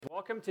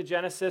Welcome to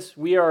Genesis.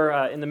 We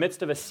are in the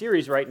midst of a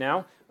series right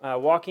now,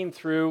 walking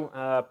through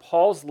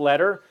Paul's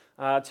letter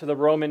to the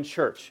Roman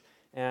church.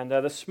 And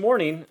this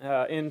morning,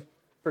 in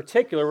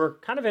particular, we're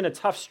kind of in a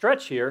tough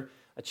stretch here,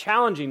 a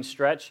challenging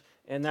stretch,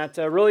 in that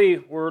really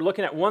we're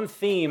looking at one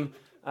theme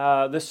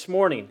this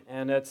morning,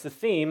 and it's the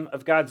theme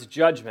of God's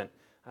judgment,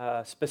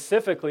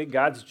 specifically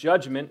God's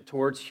judgment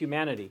towards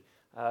humanity.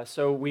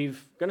 So we're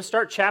going to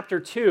start chapter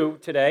 2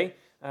 today,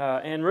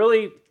 and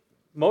really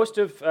most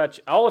of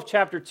all of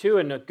chapter 2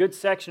 and a good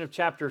section of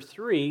chapter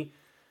 3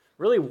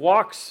 really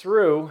walks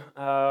through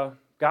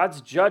God's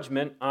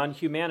judgment on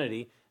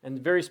humanity. And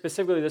very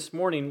specifically this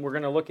morning, we're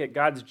going to look at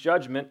God's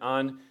judgment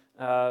on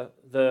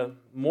the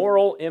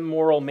moral,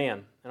 immoral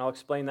man. And I'll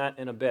explain that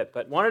in a bit.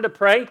 But wanted to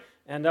pray,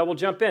 and we'll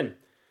jump in.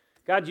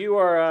 God,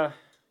 you're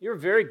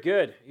very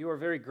good. You are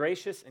very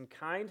gracious and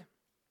kind.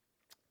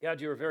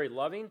 God, you are very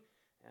loving.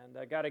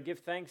 And God, I give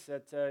thanks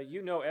that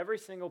you know every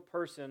single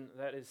person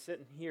that is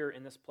sitting here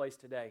in this place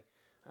today.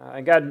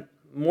 And God,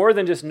 more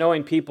than just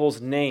knowing people's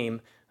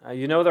name,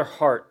 you know their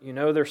heart, you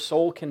know their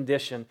soul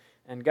condition.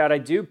 And God, I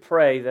do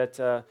pray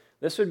that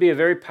this would be a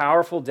very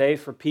powerful day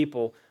for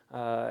people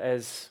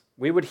as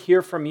we would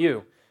hear from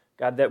you.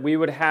 God, that we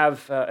would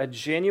have a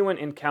genuine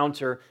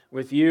encounter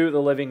with you,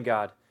 the living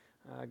God.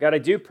 God, I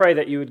do pray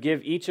that you would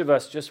give each of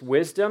us just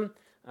wisdom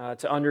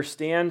to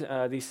understand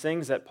these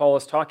things that Paul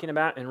is talking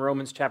about in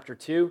Romans chapter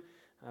 2.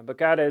 But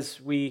God,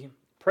 as we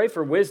pray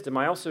for wisdom,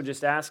 I also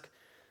just ask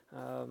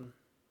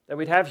that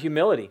we'd have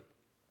humility.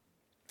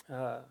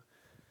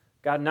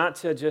 God, not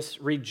to just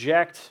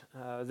reject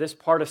this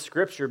part of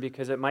Scripture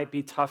because it might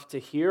be tough to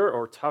hear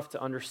or tough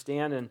to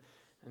understand and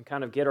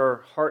kind of get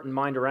our heart and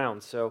mind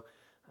around. So,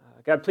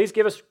 God, please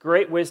give us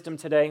great wisdom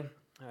today.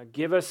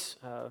 Give us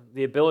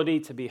the ability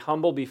to be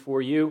humble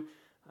before you.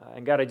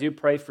 And God, I do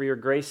pray for your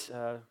grace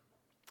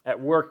at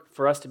work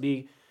for us to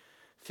be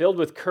filled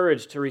with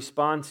courage to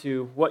respond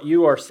to what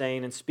you are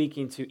saying and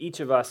speaking to each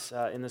of us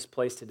in this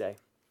place today.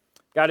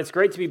 God, it's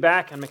great to be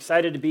back. I'm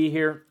excited to be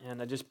here, and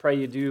I just pray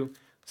you do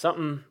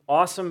something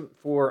awesome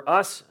for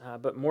us,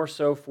 but more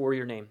so for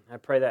your name. I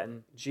pray that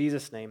in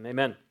Jesus' name.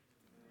 Amen.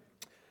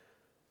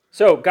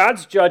 So,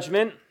 God's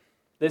judgment,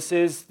 this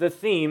is the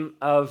theme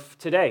of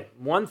today.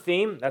 One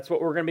theme, that's what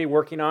we're going to be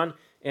working on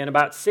in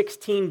about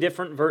 16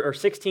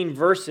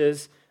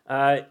 verses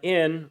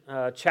in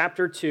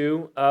chapter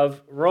 2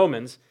 of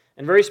Romans.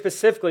 And very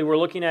specifically, we're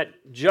looking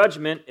at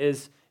judgment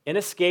is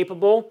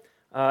inescapable,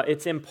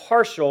 it's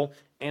impartial,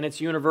 and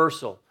it's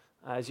universal.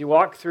 As you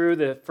walk through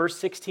the first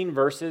 16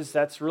 verses,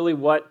 that's really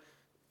what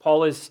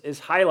Paul is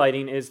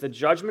highlighting, is the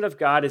judgment of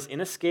God is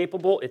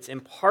inescapable, it's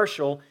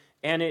impartial,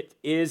 and it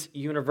is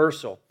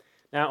universal.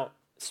 Now,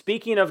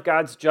 speaking of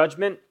God's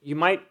judgment,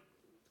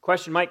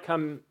 question might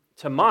come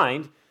to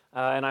mind,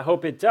 and I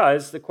hope it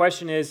does. The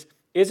question is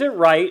it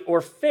right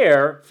or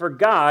fair for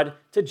God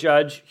to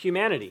judge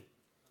humanity?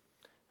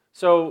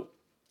 So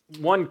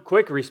one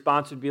quick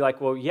response would be like,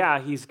 well, yeah,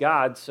 he's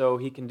God, so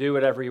he can do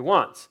whatever he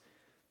wants.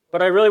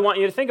 But I really want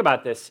you to think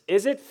about this.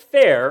 Is it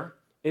fair,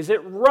 is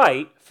it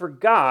right for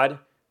God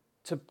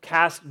to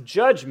cast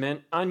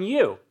judgment on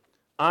you,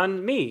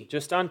 on me,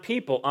 just on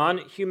people, on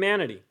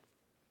humanity?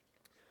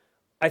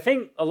 I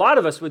think a lot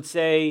of us would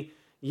say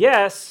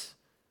yes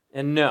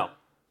and no.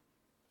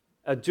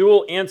 A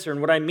dual answer,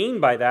 and what I mean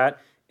by that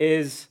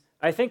is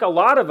I think a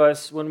lot of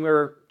us, when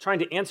we're trying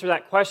to answer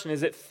that question,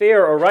 is it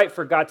fair or right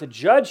for God to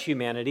judge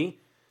humanity?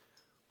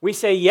 We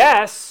say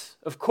yes,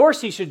 of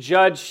course he should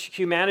judge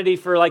humanity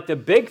for like the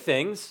big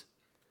things.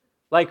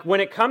 Like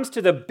when it comes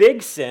to the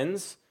big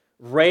sins,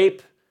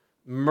 rape,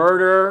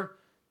 murder,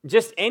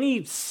 just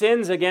any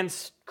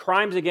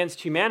crimes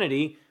against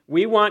humanity,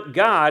 we want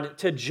God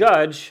to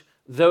judge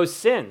those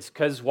sins.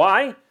 Because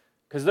why?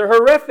 Because they're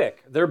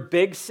horrific. They're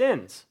big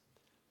sins.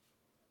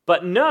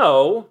 But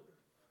no,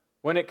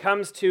 when it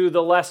comes to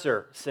the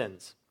lesser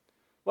sins,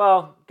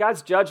 well,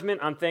 God's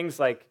judgment on things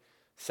like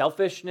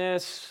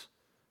selfishness,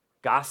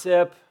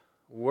 gossip,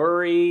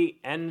 worry,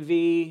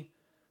 envy,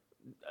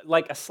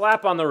 like a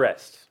slap on the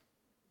wrist.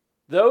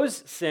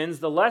 Those sins,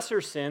 the lesser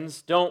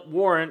sins, don't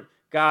warrant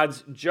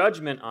God's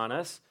judgment on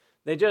us.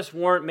 They just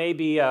warrant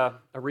maybe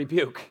a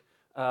rebuke,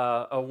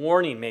 a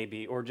warning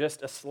maybe, or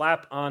just a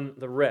slap on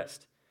the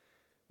wrist.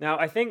 Now,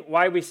 I think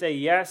why we say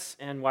yes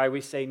and why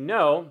we say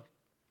no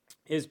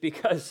is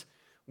because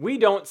we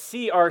don't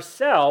see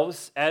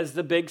ourselves as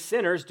the big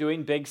sinners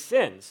doing big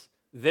sins.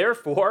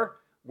 Therefore,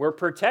 we're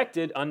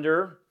protected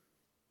under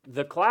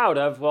the cloud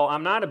of, well,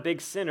 I'm not a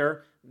big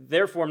sinner,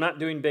 therefore I'm not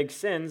doing big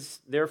sins,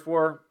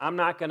 therefore I'm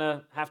not going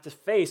to have to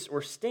face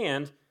or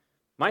stand.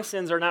 My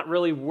sins are not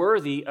really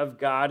worthy of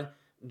God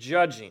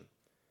judging.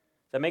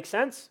 Does that make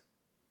sense?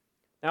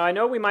 Now, I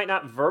know we might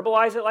not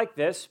verbalize it like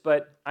this,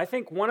 but I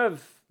think one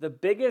of the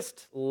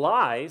biggest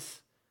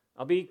lies,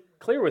 I'll be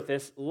clear with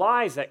this,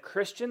 lies that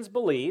Christians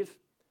believe.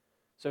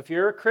 So if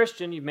you're a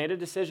Christian, you've made a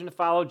decision to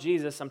follow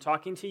Jesus, I'm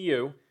talking to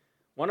you.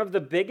 One of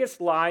the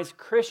biggest lies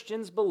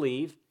Christians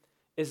believe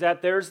is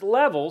that there's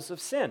levels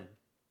of sin.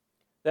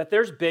 That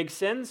there's big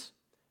sins,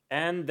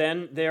 and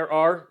then there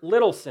are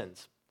little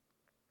sins.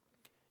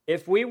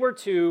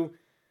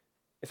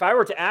 if I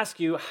were to ask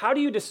you, how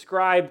do you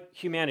describe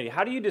humanity?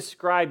 How do you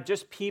describe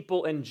just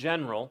people in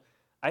general?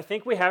 I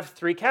think we have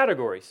three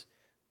categories.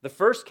 The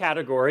first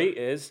category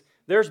is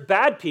there's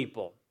bad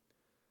people,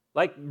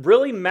 like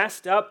really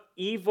messed up,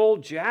 evil,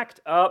 jacked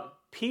up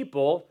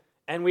people,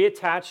 and we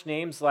attach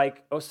names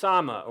like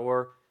Osama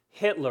or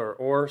Hitler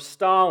or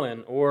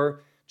Stalin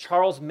or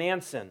Charles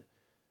Manson.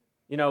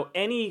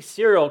 Any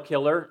serial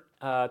killer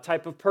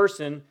type of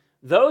person,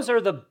 those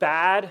are the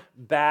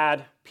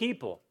bad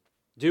people.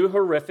 Do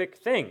horrific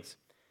things.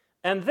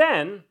 And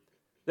then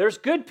there's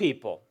good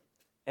people.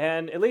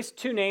 And at least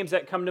two names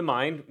that come to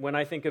mind when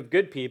I think of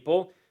good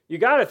people, you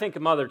got to think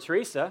of Mother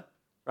Teresa,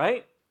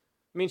 right?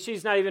 I mean,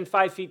 she's not even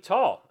 5 feet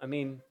tall. I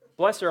mean,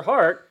 bless her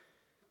heart.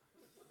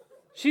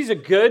 She's a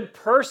good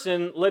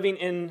person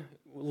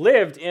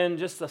lived in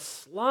just the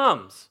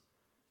slums,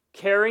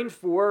 caring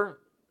for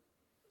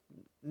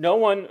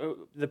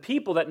the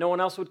people that no one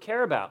else would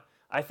care about.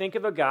 I think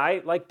of a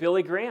guy like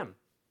Billy Graham.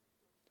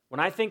 When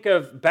I think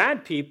of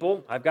bad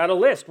people, I've got a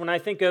list. When I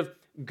think of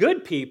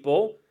good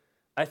people,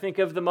 I think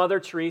of the Mother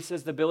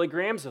Teresas, the Billy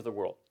Grahams of the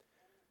world.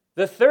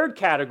 The third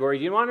category,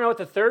 do you want to know what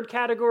the third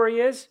category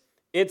is?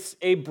 It's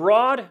a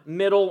broad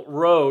middle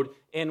road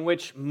in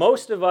which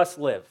most of us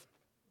live.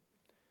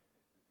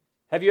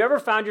 Have you ever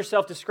found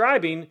yourself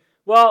describing,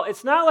 well,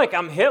 it's not like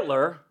I'm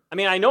Hitler. I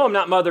mean, I know I'm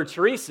not Mother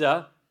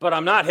Teresa, but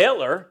I'm not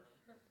Hitler.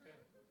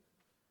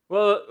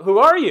 Well, who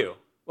are you?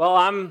 Well,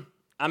 I'm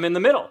in the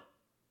middle.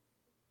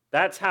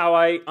 That's how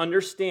I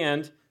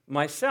understand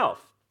myself.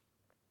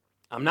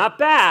 I'm not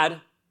bad.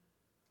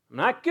 I'm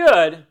not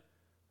good.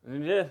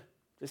 I'm there.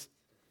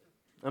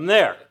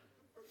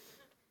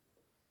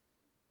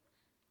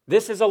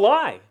 This is a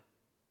lie.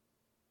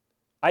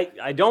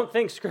 I don't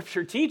think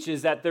Scripture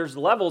teaches that there's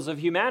levels of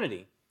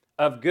humanity,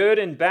 of good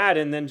and bad,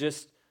 and then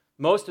just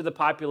most of the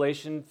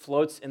population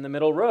floats in the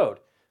middle road.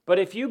 But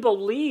if you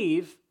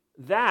believe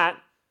that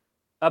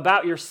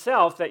about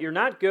yourself, that you're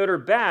not good or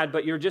bad,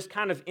 but you're just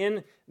kind of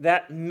in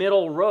that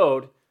middle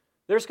road,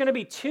 there's going to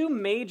be two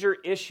major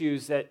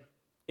issues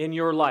in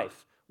your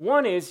life.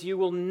 One is you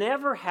will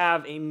never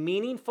have a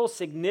meaningful,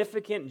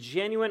 significant,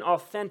 genuine,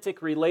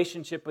 authentic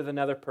relationship with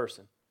another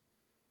person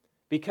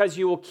because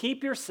you will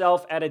keep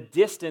yourself at a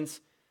distance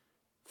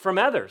from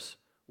others.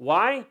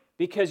 Why?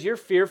 Because you're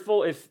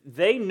fearful if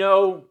they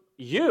know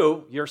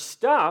you, your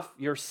stuff,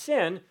 your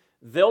sin,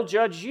 they'll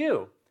judge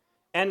you.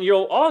 And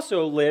you'll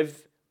also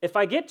live, if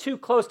I get too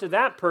close to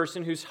that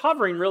person who's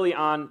hovering really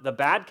on the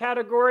bad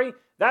category,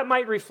 that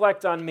might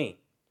reflect on me.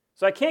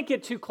 So I can't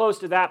get too close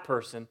to that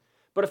person.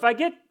 But if I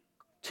get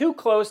too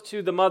close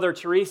to the Mother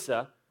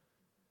Teresa,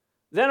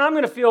 then I'm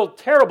going to feel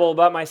terrible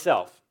about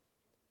myself.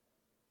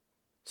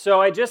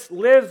 So I just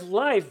live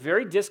life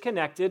very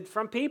disconnected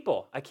from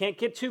people. I can't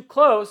get too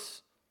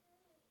close.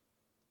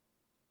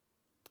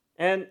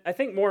 And I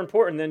think more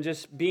important than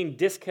just being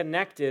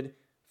disconnected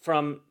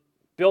from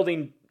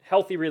building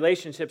healthy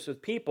relationships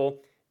with people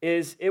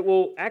is it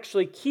will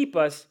actually keep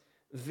us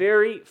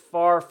very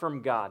far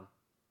from God.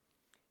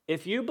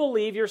 If you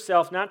believe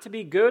yourself not to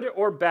be good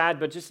or bad,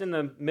 but just in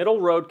the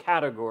middle road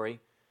category,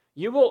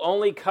 you will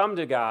only come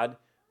to God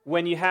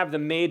when you have the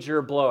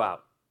major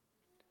blowout.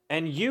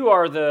 And you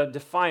are the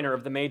definer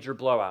of the major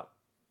blowout.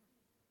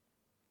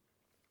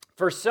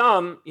 For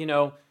some,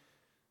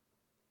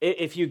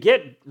 if you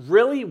get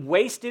really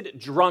wasted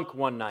drunk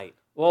one night,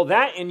 well,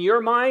 that in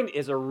your mind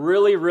is a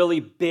really, really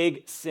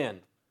big sin.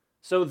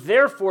 So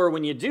therefore,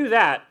 when you do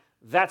that,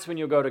 that's when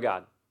you'll go to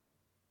God.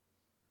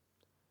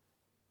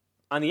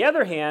 On the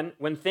other hand,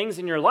 when things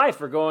in your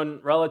life are going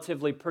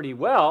relatively pretty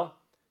well,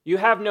 you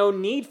have no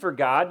need for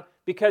God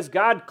because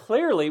God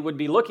clearly would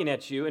be looking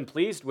at you and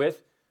pleased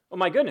with, oh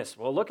my goodness,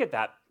 well, look at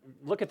that.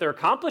 Look at their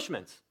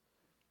accomplishments.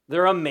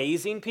 They're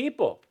amazing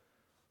people.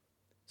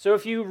 So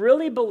if you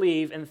really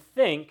believe and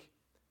think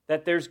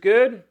that there's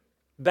good,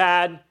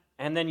 bad,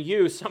 and then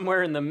you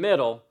somewhere in the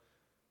middle,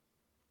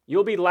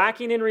 you'll be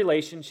lacking in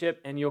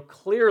relationship and you'll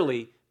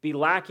clearly be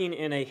lacking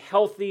in a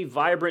healthy,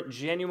 vibrant,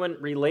 genuine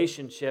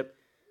relationship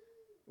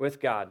with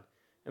God.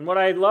 And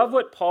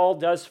what Paul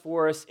does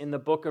for us in the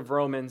book of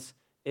Romans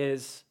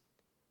is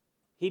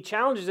he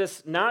challenges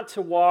us not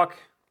to walk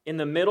in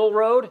the middle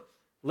road,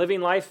 living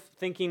life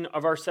thinking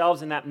of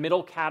ourselves in that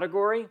middle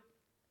category.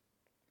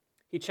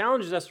 He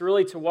challenges us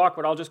really to walk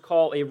what I'll just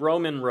call a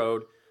Roman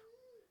road.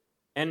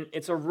 And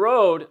it's a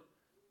road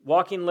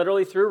walking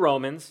literally through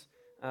Romans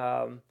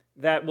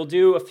that will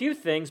do a few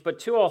things, but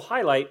two I'll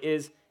highlight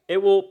is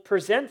it will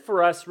present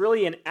for us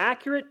really an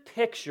accurate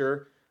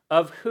picture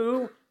of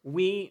who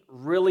we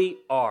really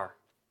are.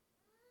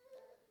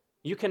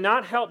 You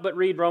cannot help but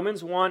read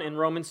Romans 1 and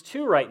Romans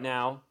 2 right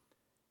now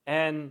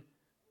and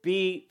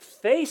be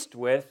faced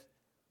with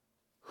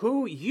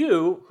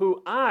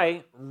who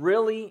I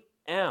really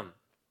am.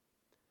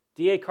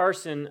 D.A.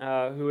 Carson,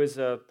 who is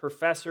a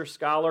professor,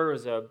 scholar,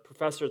 was a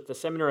professor at the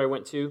seminary I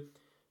went to,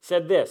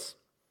 said this: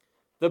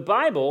 the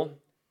Bible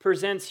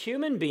presents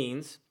human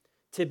beings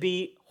to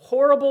be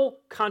horrible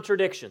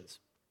contradictions.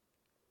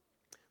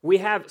 We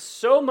have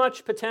so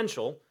much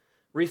potential,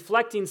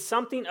 reflecting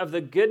something of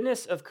the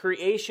goodness of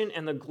creation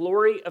and the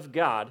glory of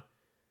God.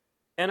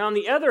 And on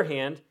the other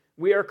hand,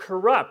 we are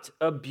corrupt,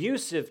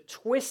 abusive,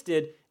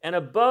 twisted, and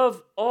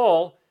above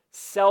all,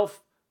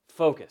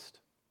 self-focused.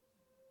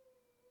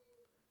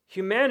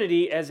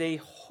 Humanity as a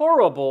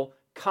horrible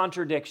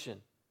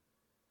contradiction.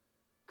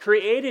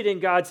 Created in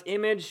God's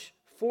image,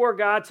 for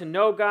God, to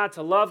know God,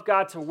 to love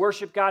God, to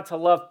worship God, to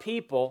love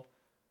people,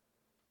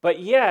 but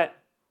yet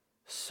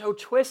so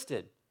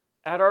twisted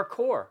at our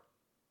core.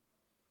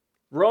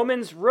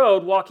 Romans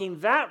Road, walking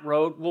that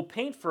road, will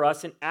paint for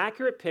us an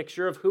accurate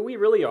picture of who we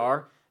really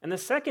are. And the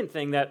second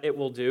thing that it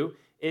will do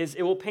is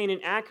it will paint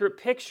an accurate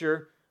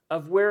picture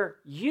of where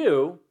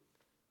you,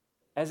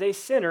 as a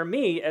sinner,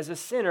 me as a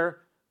sinner,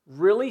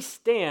 really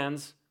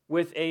stands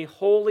with a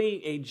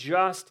holy, a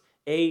just,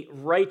 a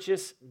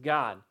righteous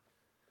God.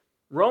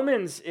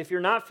 Romans, if you're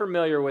not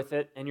familiar with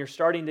it and you're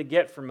starting to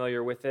get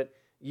familiar with it,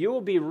 you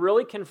will be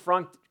really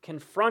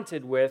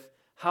confronted with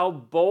how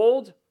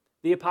bold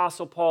the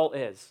Apostle Paul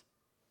is.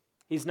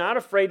 He's not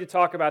afraid to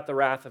talk about the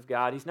wrath of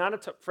God. He's not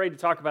afraid to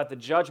talk about the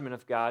judgment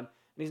of God.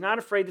 And he's not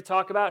afraid to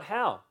talk about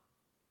hell.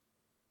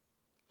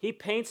 He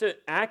paints an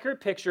accurate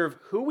picture of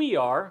who we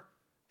are,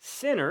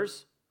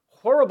 sinners,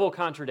 horrible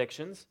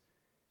contradictions,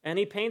 and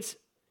he paints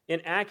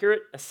an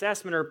accurate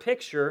assessment or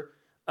picture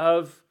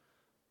of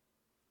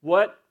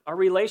what our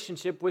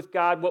relationship with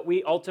God, what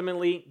we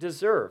ultimately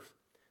deserve.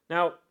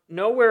 Now,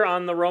 nowhere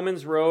on the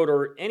Romans Road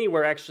or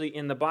anywhere actually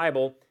in the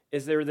Bible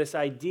is there this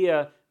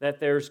idea that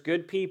there's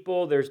good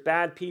people, there's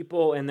bad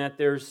people, and that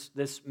there's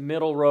this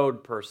middle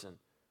road person.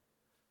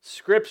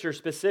 Scripture,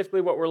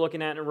 specifically what we're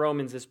looking at in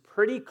Romans, is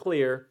pretty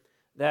clear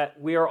that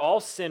we are all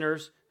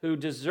sinners who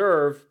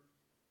deserve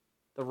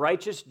the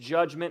righteous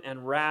judgment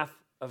and wrath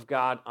of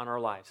God on our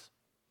lives.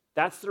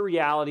 That's the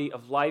reality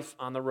of life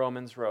on the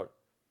Romans Road.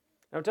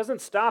 Now, it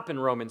doesn't stop in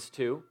Romans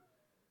 2,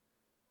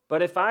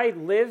 but if I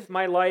live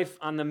my life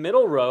on the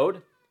middle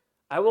road,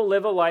 I will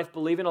live a life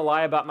believing a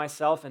lie about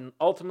myself and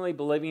ultimately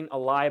believing a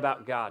lie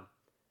about God.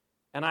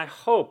 And I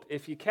hope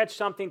if you catch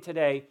something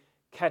today,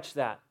 catch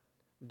that.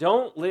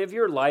 Don't live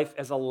your life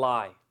as a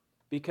lie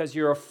because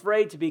you're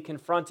afraid to be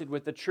confronted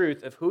with the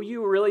truth of who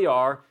you really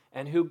are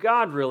and who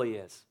God really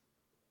is.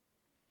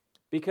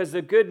 Because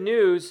the good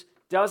news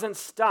doesn't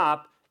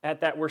stop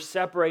at that we're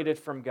separated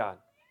from God.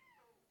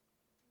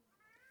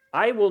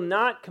 I will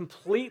not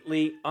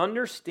completely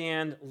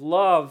understand,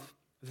 love,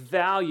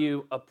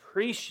 value,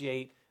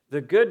 appreciate the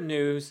good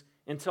news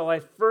until I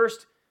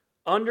first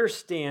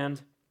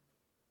understand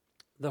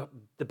the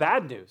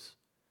bad news.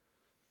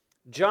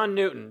 John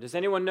Newton. Does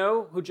anyone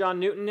know who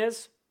John Newton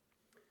is?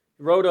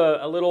 He wrote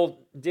a little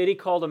ditty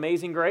called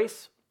Amazing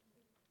Grace.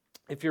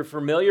 If you're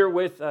familiar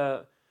with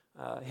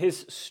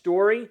his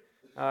story,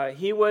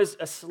 he was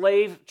a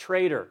slave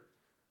trader.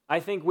 I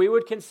think we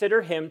would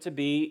consider him to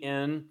be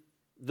in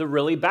the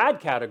really bad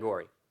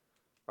category,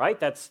 right?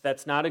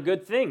 That's not a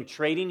good thing.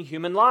 Trading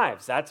human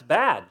lives, that's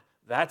bad.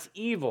 That's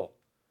evil.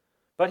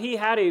 But he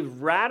had a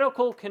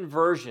radical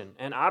conversion,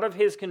 and out of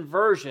his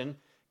conversion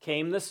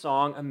came the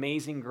song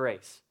Amazing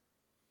Grace.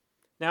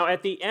 Now,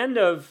 at the end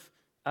of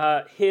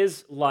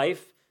his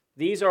life,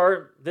 this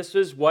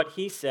is what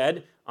he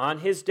said on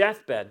his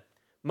deathbed.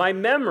 My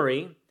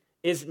memory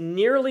is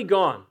nearly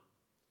gone,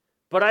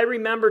 but I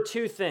remember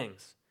two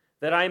things,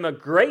 that I am a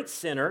great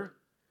sinner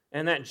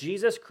and that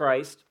Jesus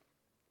Christ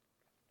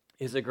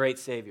is a great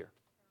Savior.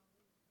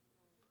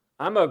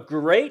 I'm a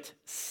great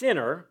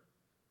sinner,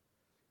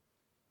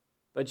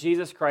 but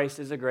Jesus Christ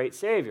is a great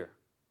Savior.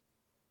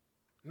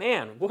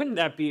 Man, wouldn't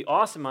that be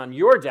awesome on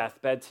your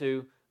deathbed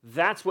to,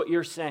 that's what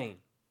you're saying.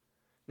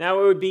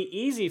 Now, it would be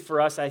easy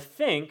for us, I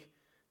think,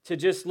 to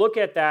just look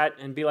at that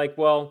and be like,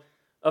 well,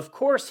 of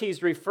course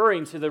he's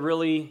referring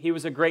to he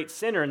was a great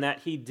sinner and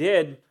that he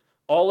did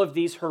all of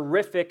these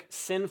horrific,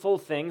 sinful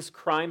things,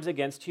 crimes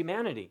against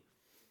humanity.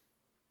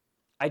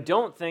 I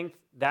don't think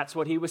that's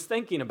what he was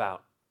thinking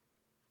about.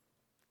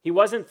 He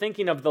wasn't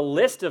thinking of the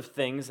list of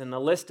things and the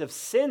list of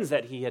sins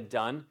that he had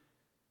done.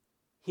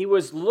 He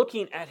was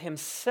looking at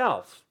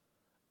himself.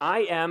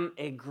 I am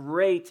a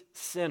great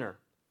sinner.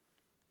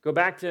 Go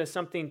back to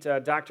something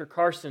Dr.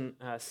 Carson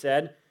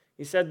said.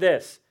 He said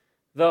this,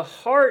 the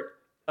heart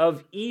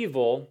of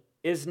evil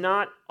is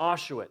not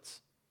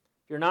Auschwitz.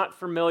 If you're not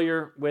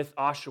familiar with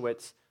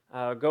Auschwitz,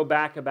 go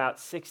back about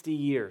 60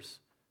 years.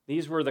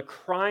 These were the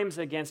crimes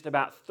against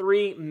about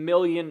 3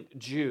 million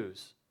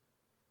Jews,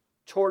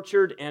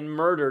 tortured and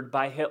murdered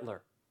by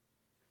Hitler.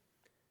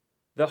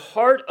 The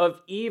heart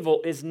of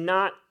evil is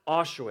not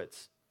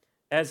Auschwitz,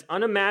 as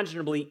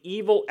unimaginably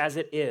evil as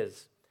it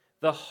is.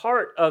 The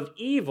heart of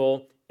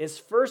evil is,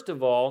 first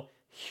of all,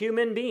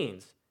 human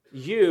beings,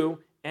 you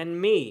and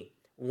me,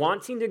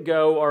 wanting to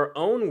go our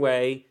own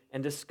way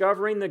and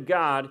discovering the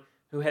God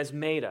who has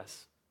made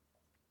us.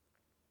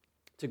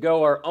 To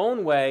go our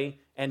own way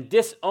and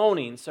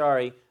disowning,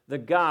 the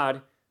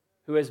God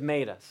who has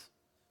made us.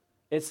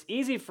 It's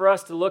easy for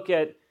us to look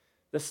at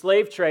the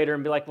slave trader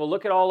and be like, well,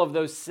 look at all of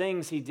those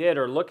things he did,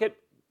 or look at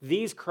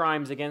these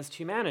crimes against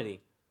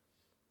humanity.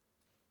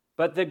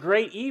 But the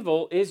great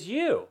evil is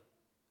you.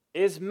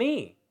 is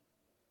me.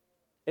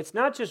 It's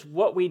not just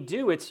what we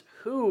do, it's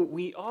who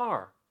we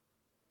are.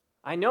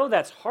 I know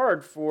that's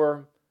hard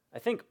for, I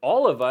think,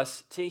 all of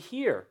us to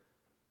hear.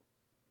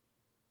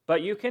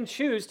 But you can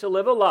choose to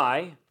live a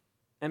lie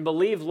and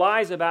believe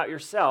lies about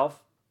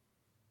yourself,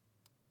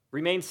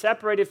 remain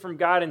separated from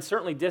God and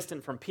certainly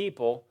distant from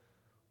people,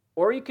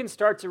 or you can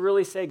start to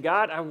really say,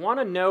 God, I want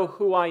to know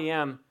who I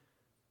am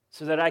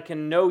so that I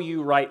can know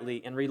you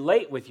rightly and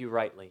relate with you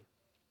rightly.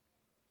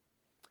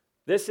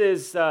 This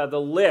is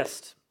the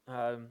list.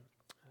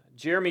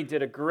 Jeremy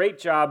did a great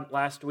job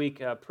last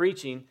week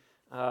preaching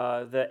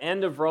the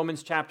end of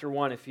Romans chapter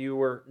 1. If you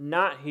were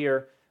not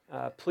here,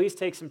 please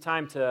take some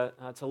time to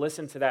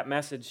listen to that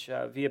message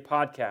via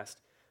podcast.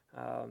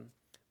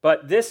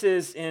 But this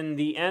is in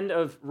the end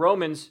of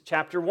Romans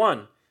chapter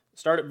 1.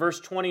 Start at verse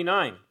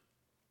 29.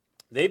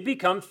 They've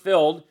become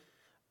filled.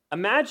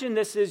 Imagine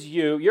this is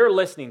you. You're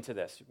listening to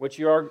this, which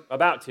you are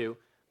about to.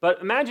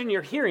 But imagine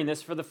you're hearing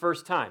this for the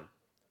first time.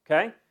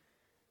 Okay?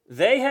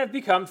 They have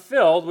become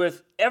filled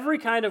with every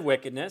kind of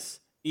wickedness,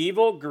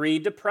 evil,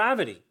 greed,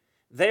 depravity.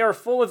 They are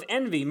full of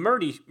envy,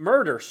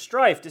 murder,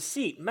 strife,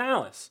 deceit,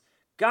 malice,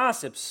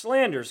 gossip,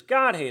 slanders,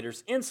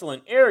 God-haters,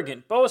 insolent,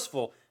 arrogant,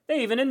 boastful.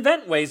 They even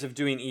invent ways of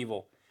doing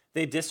evil.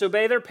 They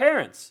disobey their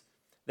parents.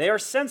 They are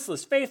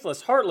senseless,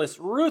 faithless, heartless,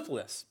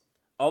 ruthless.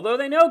 Although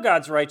they know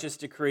God's righteous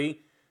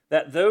decree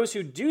that those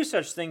who do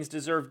such things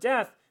deserve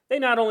death, they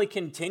not only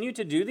continue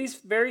to do these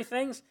very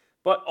things,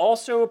 but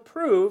also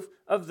approve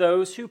of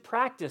those who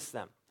practice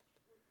them.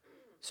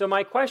 So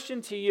my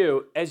question to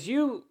you, as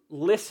you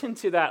listen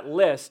to that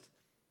list,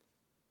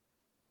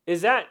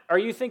 are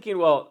you thinking,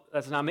 well,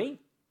 that's not me?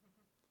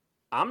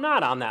 I'm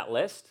not on that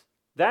list.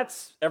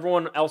 That's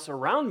everyone else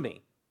around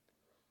me.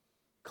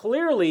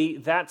 Clearly,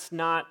 that's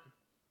not,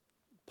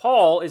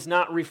 Paul is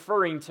not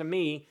referring to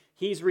me.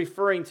 He's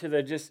referring to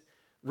the just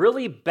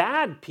really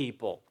bad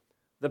people,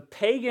 the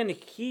pagan,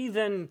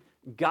 heathen,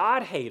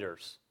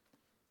 God-haters.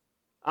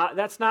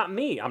 That's not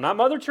me. I'm not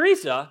Mother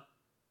Teresa.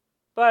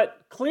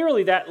 But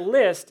clearly that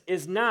list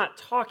is not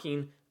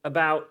talking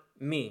about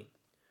me.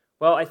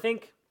 Well, I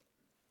think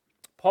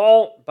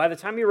Paul, by the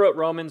time he wrote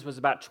Romans, was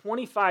about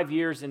 25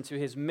 years into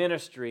his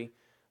ministry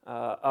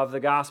of the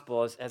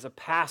gospel as a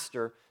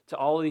pastor to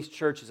all of these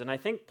churches. And I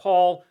think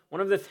Paul,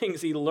 one of the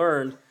things he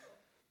learned,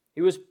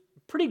 he was a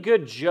pretty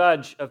good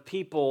judge of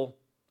people.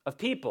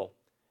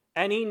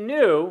 And he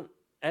knew,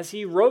 as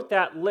he wrote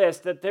that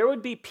list, that there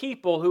would be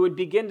people who would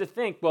begin to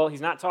think, well,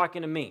 he's not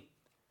talking to me.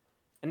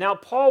 And now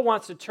Paul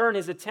wants to turn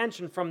his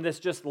attention from this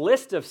just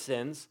list of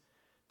sins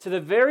to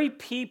the very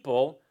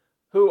people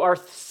who are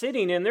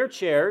sitting in their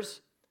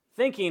chairs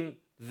thinking,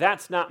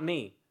 that's not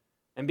me.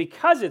 And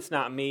because it's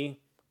not me,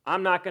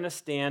 I'm not going to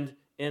stand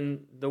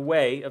in the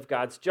way of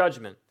God's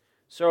judgment.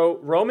 So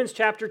Romans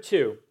chapter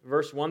 2,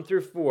 verse 1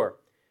 through 4.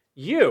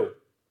 You,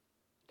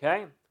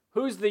 okay?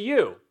 Who's the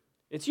you?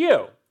 It's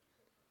you.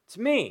 It's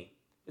me.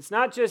 It's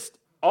not just,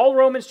 all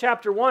Romans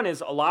chapter 1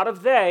 is a lot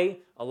of they,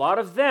 a lot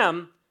of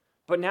them,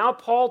 but now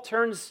Paul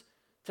turns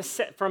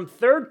from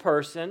third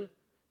person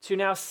to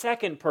now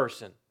second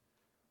person.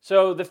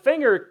 So the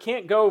finger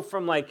can't go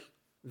from like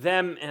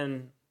them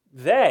and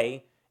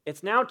they.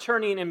 It's now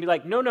turning and be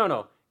like,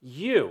 no,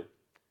 you.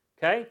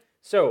 Okay?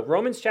 So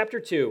Romans chapter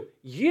 2,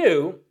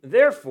 you,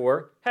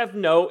 therefore, have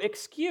no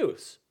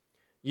excuse.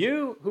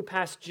 You who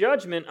pass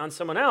judgment on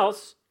someone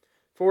else,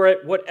 for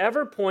at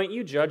whatever point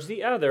you judge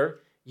the other,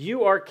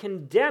 you are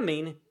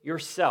condemning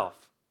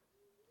yourself.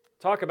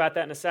 Talk about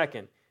that in a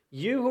second.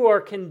 You who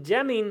are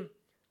condemning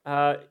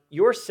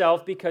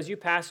yourself because you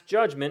pass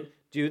judgment,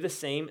 do the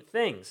same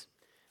things.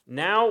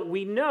 Now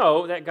we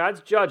know that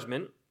God's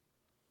judgment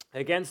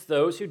against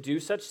those who do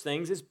such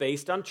things is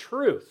based on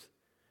truth.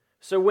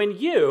 So when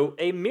you,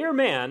 a mere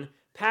man,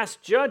 pass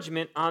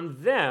judgment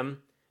on them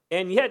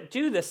and yet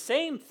do the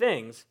same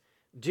things,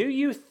 do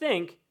you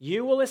think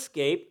you will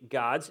escape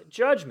God's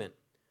judgment?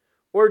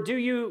 Or do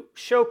you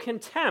show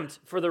contempt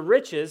for the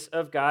riches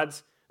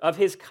of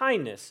his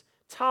kindness,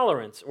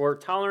 tolerance, or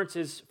tolerance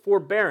is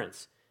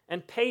forbearance,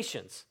 and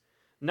patience,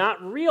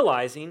 not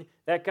realizing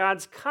that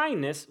God's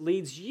kindness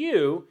leads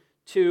you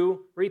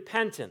to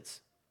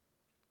repentance?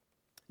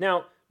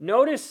 Now,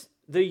 notice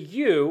the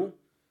you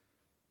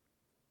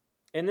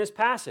in this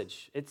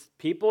passage.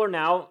 People are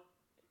now,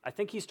 I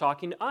think he's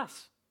talking to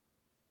us.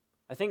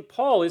 I think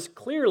Paul is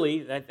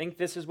clearly, I think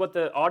this is what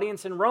the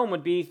audience in Rome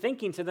would be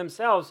thinking to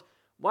themselves,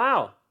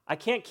 wow, I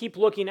can't keep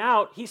looking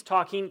out. He's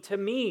talking to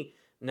me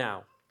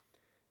now.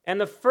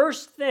 And the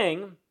first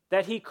thing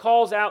that he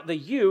calls out the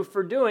you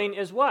for doing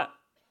is what?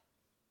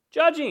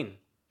 Judging.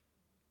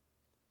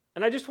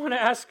 And I just want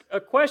to ask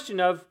a question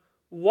of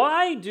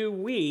why do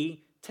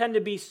we tend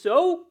to be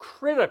so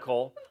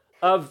critical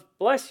of,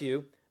 bless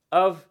you,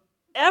 of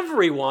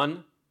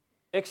everyone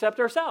except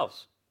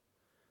ourselves?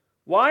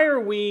 Why are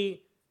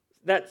we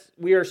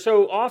are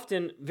so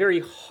often very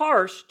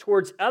harsh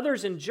towards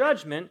others in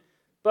judgment,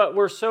 but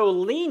we're so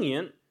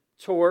lenient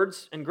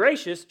towards and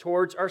gracious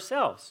towards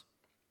ourselves?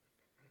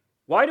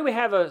 Why do we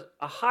have a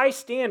high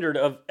standard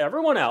of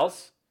everyone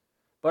else,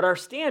 but our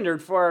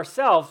standard for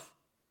ourselves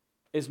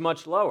is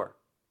much lower.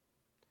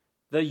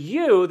 The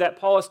you that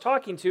Paul is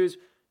talking to is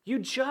you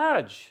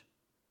judge.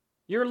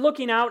 You're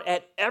looking out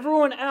at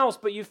everyone else,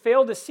 but you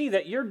fail to see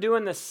that you're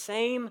doing the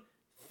same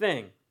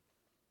thing.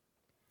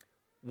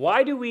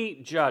 Why do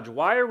we judge?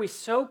 Why are we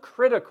so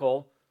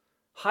critical?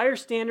 Higher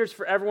standards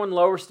for everyone,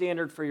 lower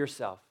standard for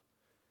yourself.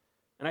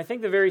 And I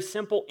think the very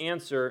simple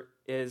answer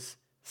is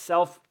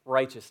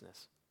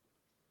self-righteousness.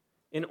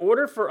 In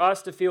order for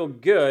us to feel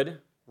good,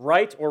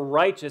 right, or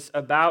righteous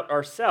about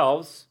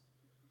ourselves,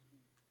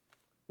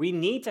 we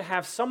need to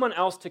have someone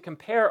else to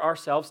compare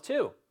ourselves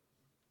to.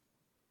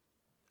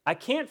 I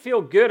can't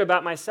feel good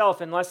about myself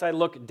unless I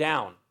look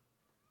down.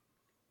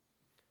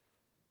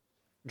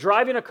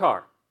 Driving a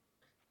car,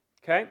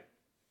 okay?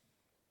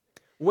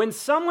 When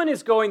someone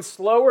is going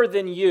slower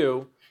than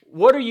you,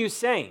 what are you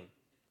saying?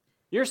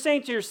 You're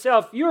saying to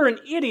yourself, you're an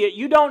idiot,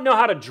 you don't know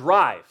how to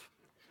drive.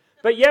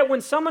 But yet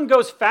when someone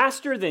goes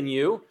faster than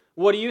you,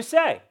 what do you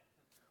say?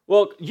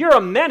 Well, you're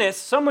a menace,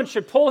 someone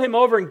should pull him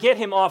over and get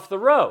him off the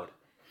road.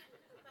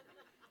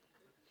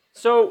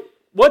 So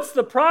what's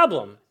the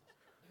problem?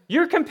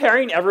 You're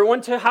comparing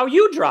everyone to how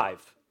you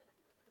drive.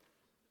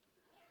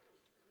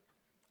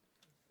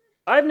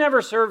 I've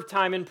never served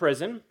time in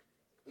prison,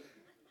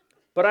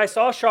 but I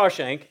saw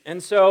Shawshank,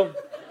 and so...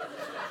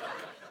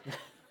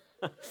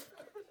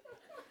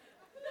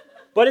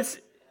 But it's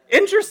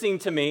interesting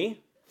to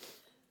me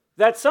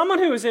that someone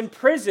who is in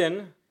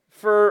prison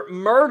for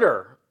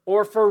murder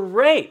or for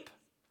rape,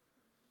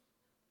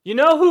 you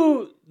know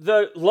who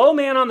the low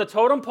man on the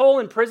totem pole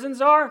in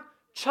prisons are?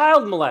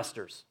 Child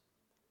molesters.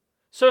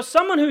 So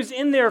someone who's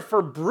in there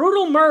for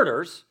brutal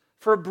murders,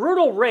 for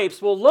brutal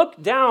rapes, will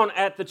look down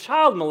at the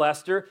child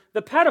molester,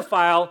 the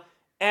pedophile,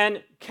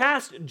 and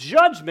cast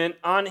judgment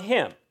on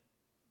him.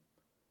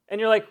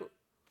 And you're like,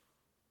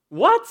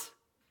 what?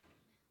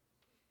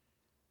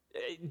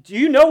 Do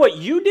you know what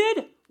you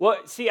did? Well,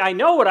 see, I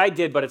know what I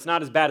did, but it's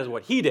not as bad as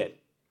what he did.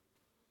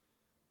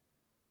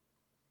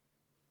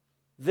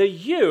 The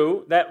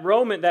you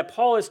that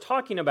Paul is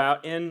talking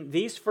about in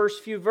these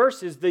first few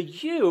verses, the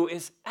you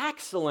is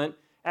excellent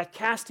at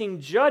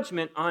casting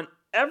judgment on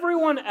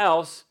everyone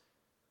else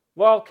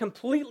while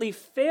completely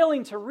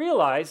failing to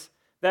realize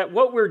that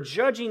what we're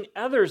judging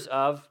others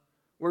of,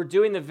 we're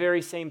doing the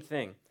very same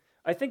thing.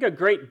 I think a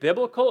great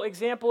biblical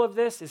example of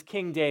this is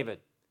King David.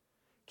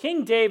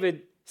 King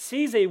David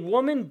sees a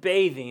woman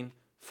bathing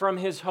from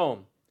his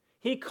home.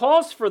 He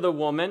calls for the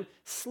woman,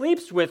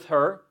 sleeps with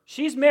her.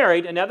 She's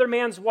married, another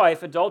man's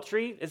wife.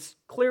 Adultery is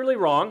clearly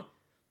wrong.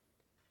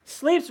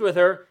 Sleeps with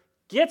her,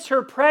 gets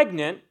her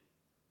pregnant,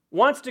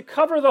 wants to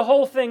cover the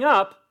whole thing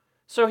up,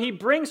 so he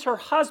brings her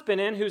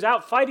husband in, who's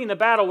out fighting the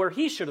battle where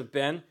he should have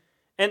been,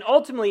 and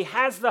ultimately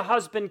has the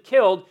husband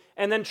killed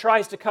and then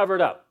tries to cover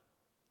it up.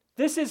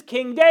 This is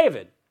King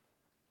David.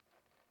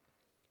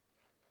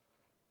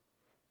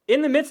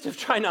 In the midst of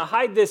trying to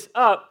hide this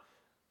up,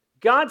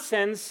 God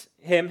sends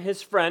him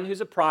his friend,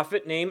 who's a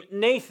prophet named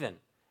Nathan.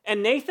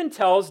 And Nathan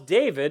tells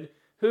David,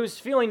 who's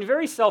feeling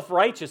very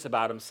self-righteous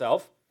about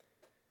himself,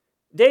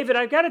 David,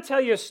 I've got to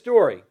tell you a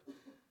story.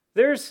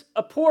 There's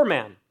a poor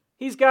man.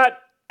 He's got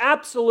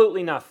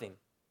absolutely nothing.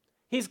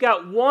 He's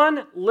got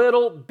one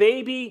little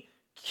baby,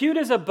 cute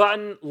as a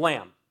button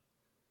lamb.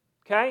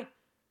 Okay?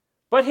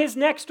 But his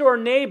next door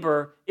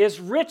neighbor is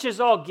rich as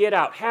all get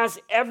out, has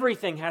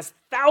everything, has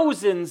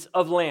thousands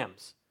of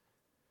lambs.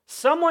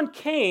 Someone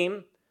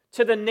came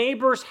to the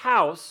neighbor's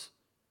house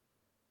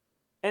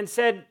and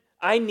said,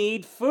 I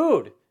need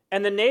food.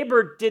 And the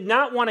neighbor did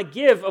not want to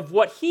give of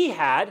what he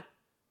had.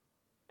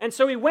 And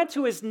so he went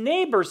to his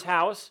neighbor's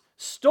house,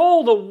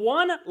 stole the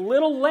one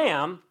little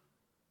lamb,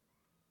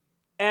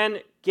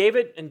 and gave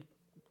it and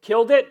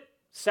killed it,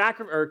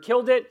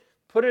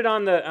 put it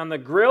on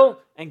the grill,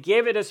 and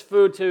gave it as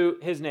food to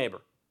his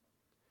neighbor.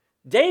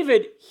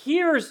 David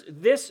hears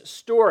this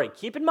story.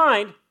 Keep in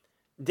mind,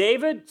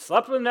 David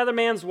slept with another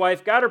man's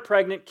wife, got her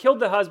pregnant, killed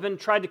the husband,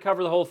 tried to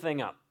cover the whole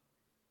thing up.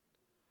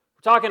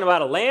 We're talking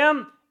about a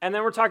lamb, and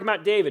then we're talking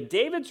about David.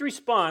 David's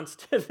response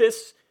to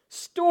this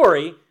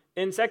story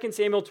in 2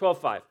 Samuel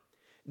 12:5.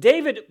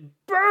 David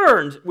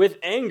burned with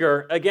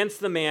anger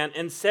against the man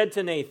and said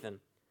to Nathan,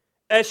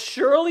 as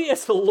surely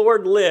as the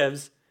Lord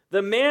lives,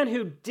 the man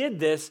who did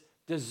this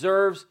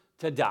deserves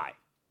to die.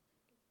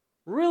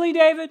 Really,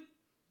 David?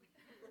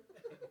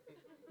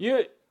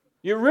 You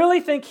really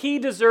think he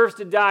deserves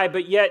to die,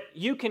 but yet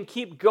you can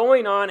keep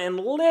going on and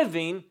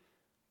living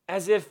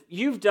as if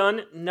you've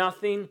done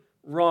nothing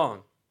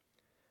wrong.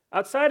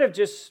 Outside of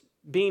just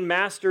being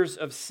masters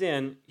of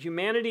sin,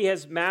 humanity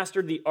has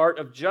mastered the art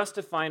of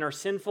justifying our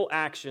sinful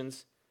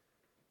actions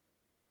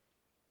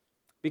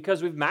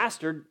because we've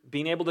mastered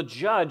being able to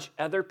judge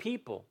other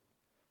people.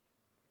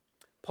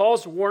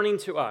 Paul's warning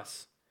to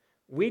us,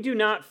 we do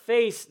not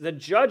face the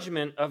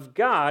judgment of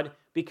God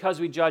because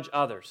we judge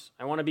others.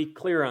 I want to be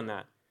clear on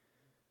that.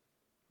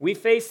 We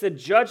face the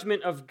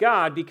judgment of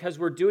God because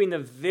we're doing the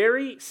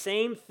very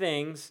same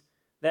things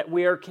that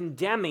we are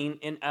condemning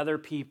in other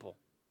people.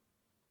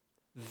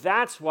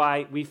 That's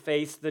why we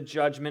face the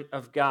judgment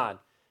of God.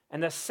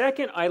 And the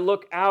second I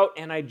look out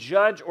and I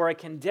judge or I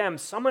condemn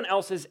someone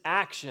else's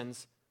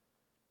actions,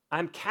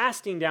 I'm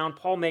casting down,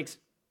 Paul makes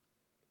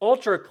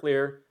ultra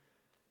clear,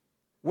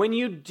 when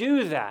you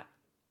do that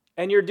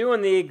and you're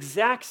doing the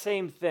exact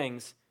same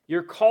things,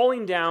 you're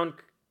calling down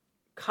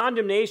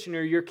condemnation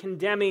or you're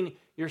condemning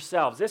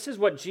yourselves. This is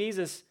what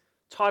Jesus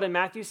taught in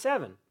Matthew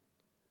 7.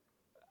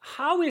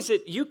 How is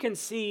it you can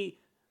see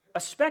a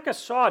speck of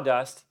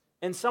sawdust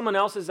in someone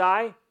else's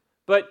eye,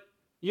 but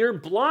you're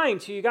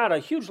blind till you got a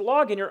huge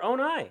log in your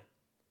own eye?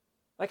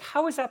 Like,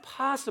 how is that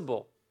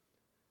possible?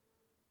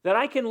 That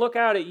I can look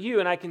out at you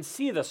and I can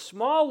see the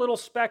small little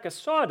speck of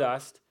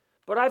sawdust,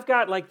 but I've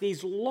got like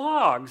these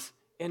logs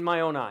in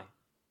my own eye.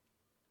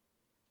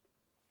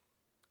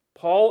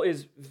 Paul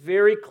is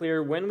very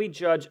clear when we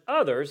judge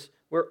others,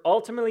 we're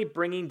ultimately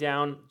bringing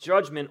down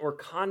judgment or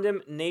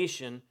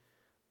condemnation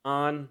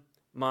on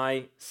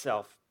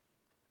myself.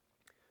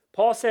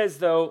 Paul says,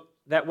 though,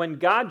 that when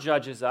God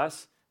judges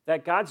us,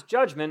 that God's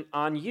judgment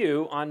on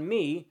you, on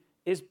me,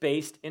 is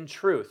based in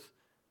truth.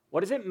 What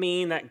does it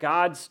mean that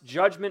God's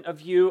judgment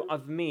of you,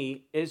 of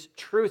me, is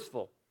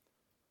truthful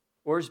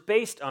or is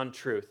based on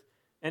truth?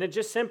 And it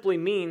just simply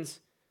means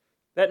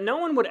that no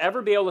one would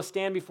ever be able to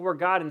stand before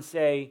God and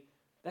say,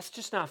 that's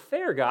just not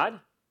fair, God.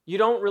 You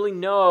don't really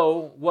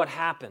know what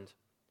happened.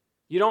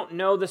 You don't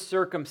know the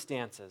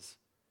circumstances.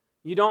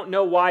 You don't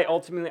know why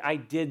ultimately I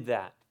did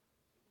that.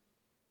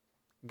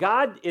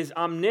 God is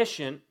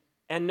omniscient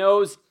and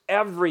knows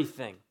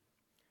everything.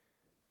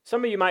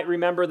 Some of you might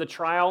remember the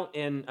trial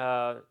in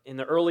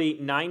the early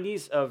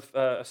 90s of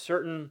a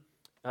certain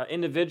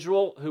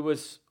individual who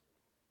was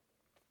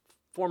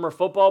a former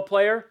football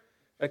player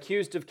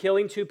accused of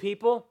killing 2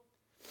 people.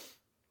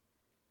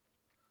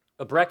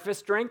 A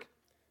breakfast drink.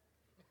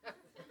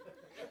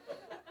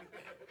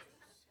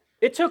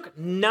 It took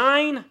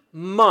 9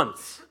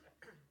 months.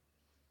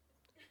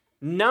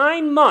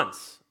 9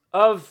 months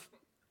of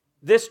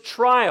this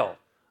trial.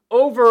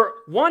 Over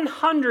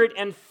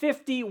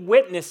 150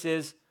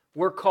 witnesses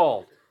were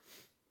called.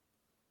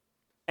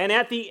 And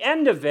at the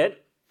end of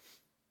it,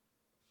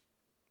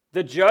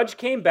 the judge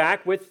came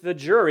back with the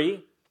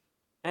jury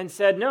and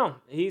said, no,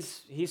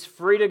 he's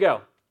free to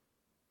go.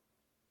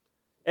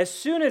 As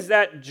soon as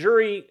that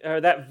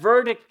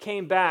verdict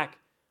came back,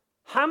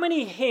 how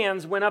many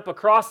hands went up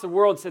across the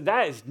world and said,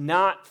 that is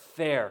not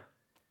fair?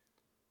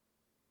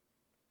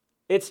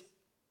 It's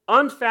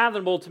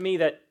unfathomable to me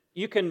that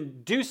you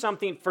can do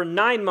something for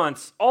 9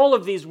 months, all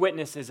of these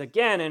witnesses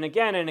again and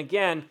again and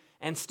again,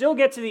 and still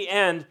get to the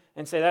end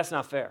and say, that's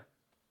not fair.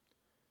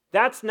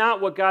 That's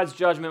not what God's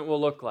judgment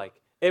will look like.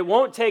 It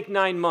won't take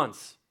 9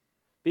 months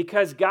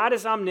because God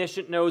is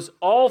omniscient, knows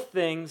all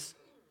things,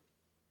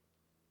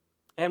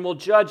 and will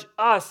judge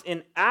us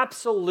in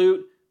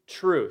absolute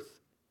truth.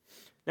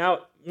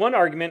 Now, one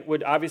argument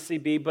would obviously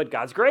be, but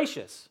God's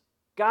gracious.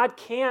 God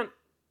can't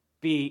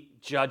be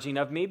judging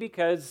of me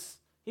because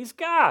He's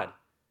God.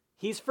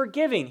 He's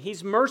forgiving.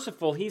 He's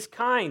merciful. He's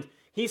kind.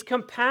 He's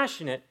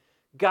compassionate.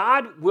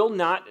 God will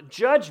not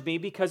judge me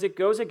because it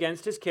goes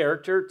against His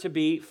character to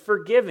be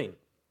forgiving.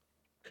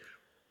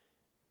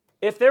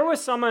 If there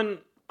was someone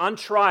on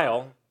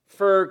trial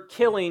for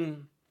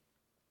killing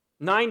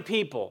 9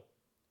 people,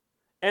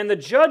 and the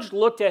judge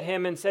looked at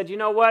him and said, you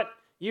know what?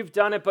 You've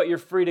done it, but you're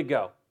free to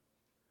go.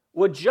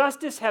 Would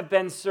justice have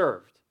been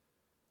served?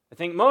 I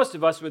think most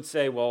of us would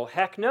say, well,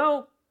 heck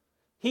no.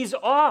 He's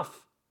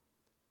off.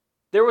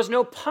 There was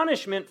no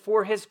punishment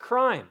for his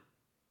crime.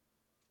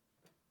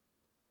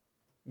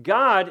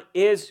 God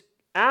is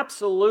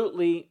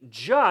absolutely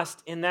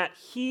just in that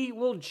He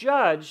will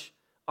judge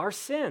our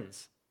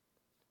sins.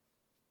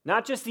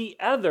 Not just the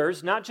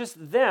others, not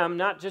just them,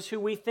 not just who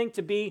we think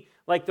to be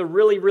like the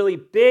really, really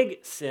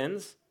big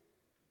sins,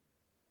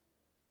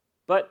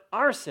 but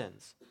our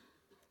sins.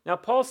 Now,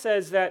 Paul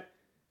says that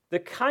the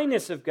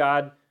kindness of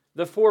God,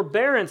 the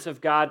forbearance of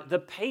God, the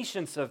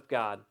patience of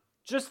God,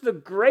 just the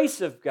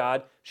grace of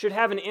God should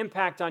have an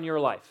impact on your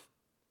life.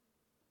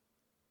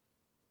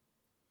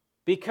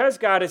 Because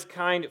God is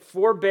kind,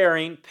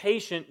 forbearing,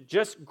 patient,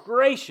 just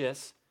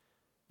gracious,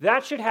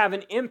 that should have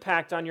an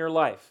impact on your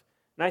life.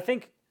 And I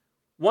think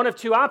one of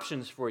 2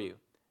 options for you.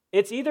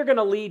 It's either going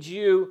to lead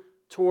you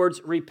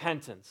towards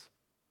repentance,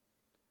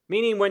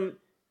 meaning when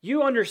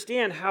you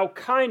understand how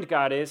kind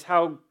God is,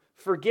 how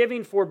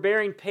forgiving,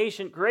 forbearing,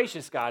 patient,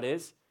 gracious God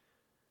is,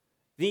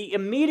 the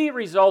immediate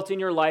result in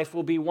your life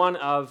will be one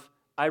of,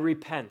 I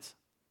repent.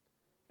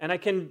 And I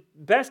can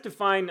best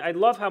define, I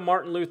love how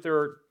Martin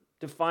Luther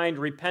defined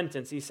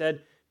repentance. He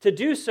said, to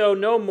do so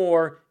no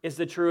more is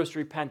the truest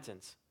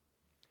repentance.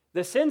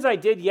 The sins I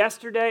did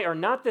yesterday are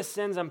not the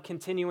sins I'm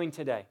continuing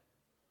today.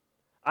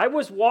 I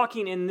was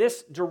walking in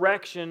this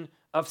direction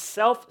of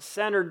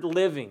self-centered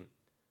living,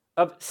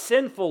 of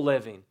sinful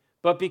living.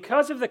 But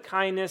because of the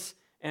kindness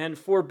and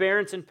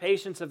forbearance and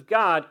patience of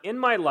God in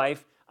my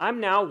life, I'm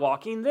now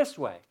walking this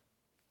way.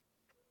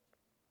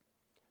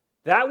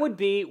 That would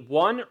be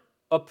one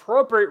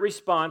appropriate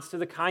response to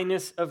the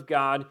kindness of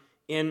God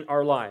in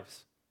our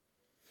lives.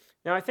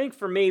 Now, I think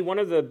for me, one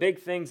of the big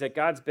things that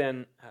God's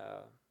been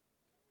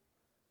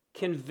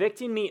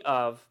convicting me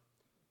of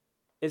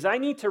is I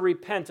need to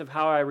repent of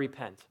how I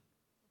repent.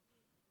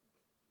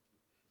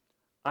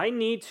 I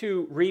need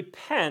to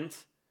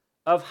repent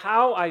of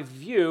how I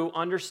view,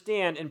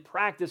 understand, and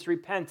practice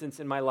repentance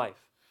in my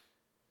life.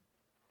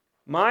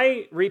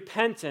 My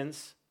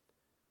repentance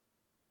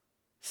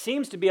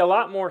seems to be a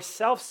lot more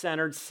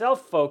self-centered,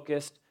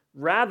 self-focused,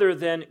 rather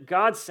than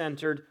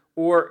God-centered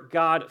or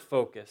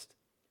God-focused.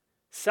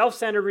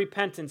 Self-centered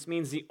repentance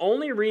means the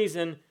only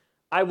reason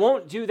I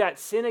won't do that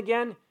sin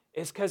again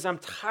is because I'm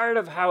tired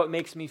of how it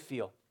makes me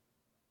feel.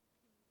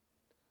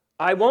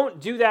 I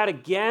won't do that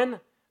again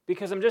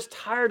because I'm just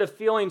tired of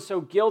feeling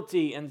so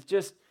guilty and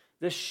just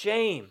the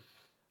shame.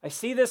 I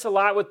see this a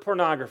lot with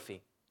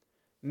pornography.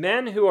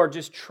 Men who are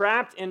just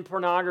trapped in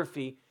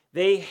pornography,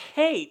 they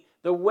hate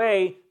the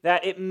way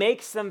that it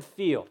makes them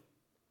feel.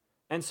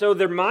 And so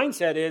their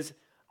mindset is,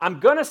 I'm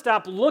going to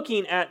stop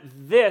looking at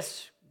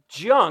this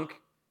junk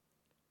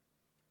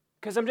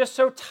because I'm just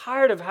so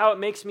tired of how it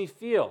makes me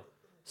feel.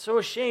 So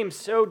ashamed,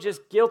 so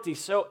just guilty,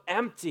 so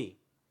empty.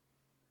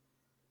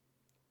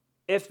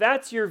 If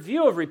that's your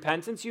view of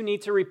repentance, you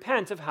need to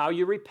repent of how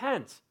you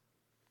repent.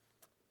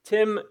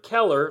 Tim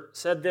Keller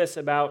said this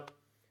about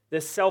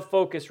this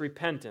self-focused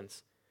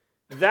repentance.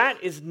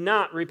 That is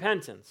not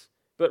repentance,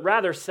 but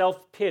rather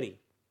self-pity.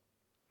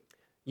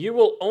 You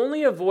will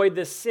only avoid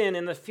the sin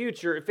in the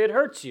future if it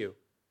hurts you.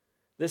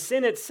 The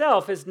sin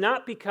itself has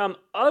not become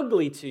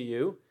ugly to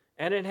you,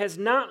 and it has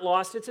not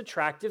lost its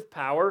attractive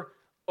power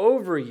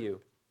over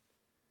you.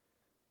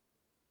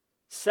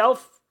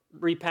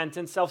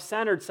 Self-repentance,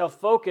 self-centered,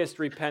 self-focused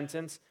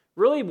repentance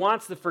really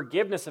wants the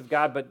forgiveness of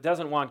God, but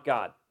doesn't want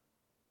God.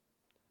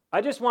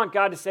 I just want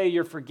God to say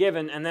you're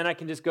forgiven, and then I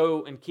can just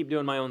go and keep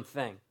doing my own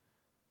thing.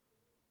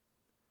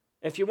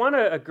 If you want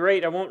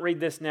I won't read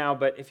this now,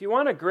 but if you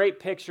want a great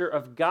picture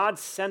of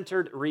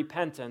God-centered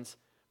repentance,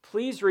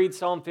 please read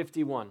Psalm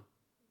 51.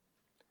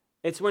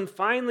 It's when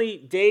finally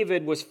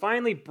David was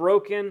finally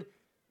broken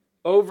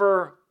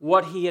over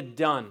what he had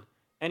done.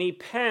 And he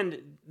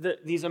penned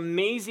these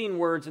amazing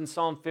words in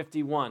Psalm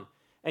 51.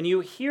 And you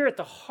hear at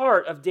the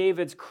heart of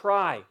David's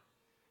cry,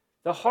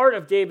 the heart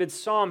of David's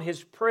psalm,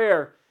 his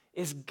prayer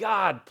is,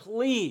 God,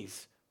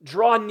 please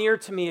draw near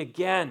to me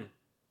again.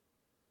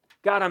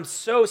 God, I'm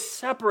so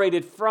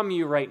separated from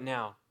you right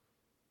now.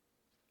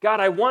 God,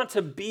 I want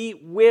to be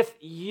with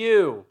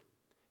you.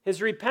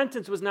 His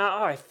repentance was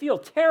not, I feel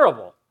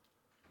terrible.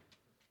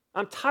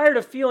 I'm tired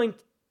of feeling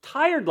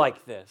tired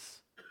like this.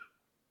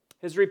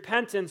 His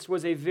repentance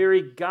was a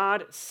very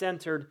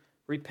God-centered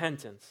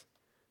repentance.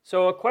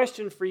 So a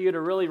question for you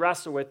to really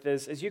wrestle with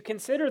is, as you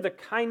consider the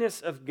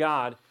kindness of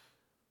God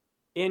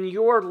in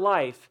your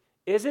life,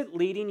 is it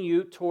leading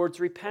you towards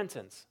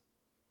repentance?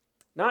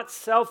 Not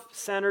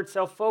self-centered,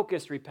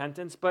 self-focused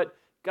repentance, but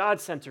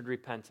God-centered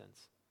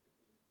repentance.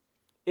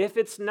 If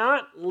it's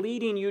not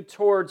leading you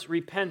towards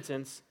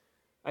repentance,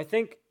 I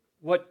think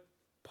what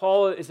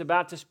Paul is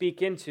about to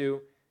speak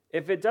into,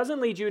 if it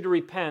doesn't lead you to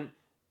repent,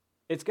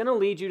 it's going to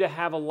lead you to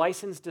have a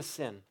license to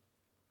sin.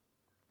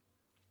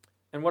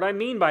 And what I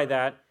mean by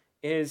that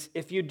is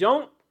if you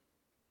don't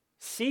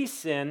see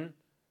sin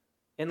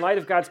in light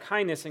of God's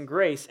kindness and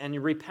grace and you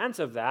repent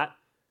of that,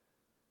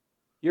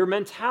 your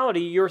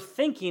mentality, your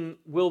thinking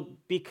will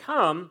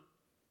become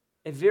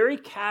a very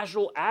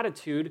casual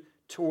attitude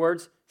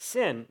towards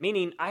sin,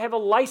 meaning I have a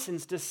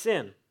license to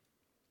sin.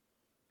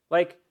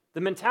 Like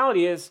the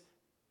mentality is,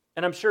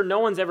 and I'm sure no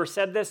one's ever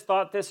said this,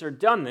 thought this, or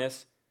done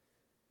this,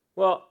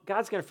 well,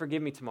 God's going to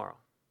forgive me tomorrow.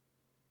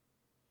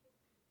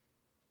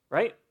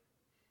 Right?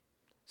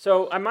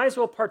 So I might as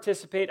well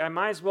participate, I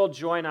might as well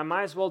join, I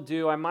might as well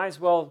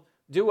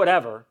do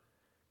whatever,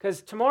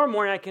 because tomorrow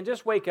morning I can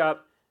just wake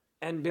up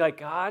and be like,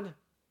 God,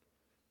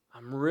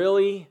 I'm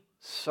really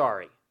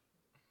sorry.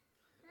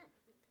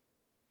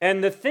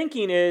 And the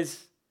thinking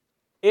is,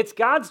 it's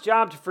God's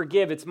job to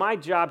forgive. It's my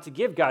job to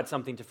give God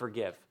something to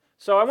forgive.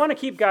 So I want to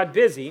keep God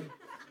busy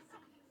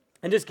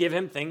and just give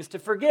him things to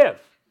forgive.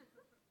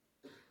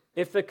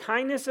 If the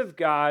kindness of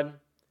God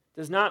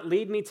does not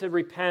lead me to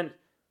repent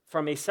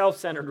from a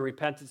self-centered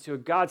repentance to a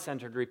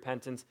God-centered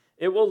repentance,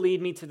 it will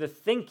lead me to the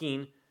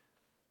thinking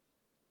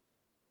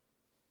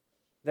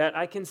that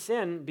I can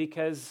sin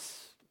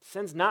because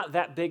sin's not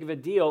that big of a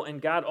deal,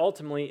 and God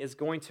ultimately is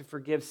going to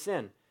forgive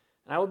sin.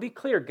 And I will be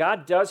clear,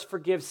 God does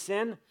forgive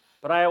sin,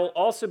 but I will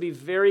also be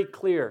very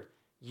clear.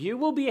 I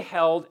will be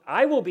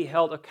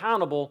held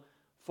accountable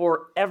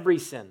for every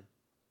sin,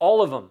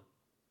 all of them.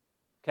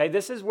 Okay,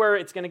 this is where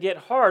it's going to get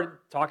hard,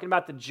 talking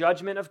about the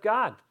judgment of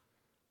God.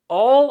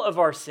 All of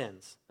our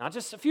sins, not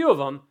just a few of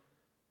them,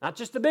 not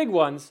just the big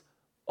ones,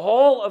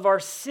 all of our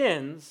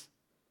sins,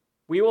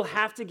 we will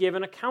have to give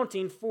an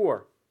accounting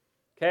for.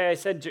 Okay, I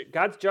said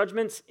God's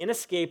judgment's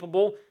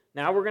inescapable.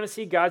 Now we're going to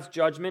see God's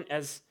judgment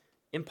as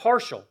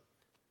impartial,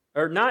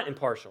 or not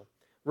impartial.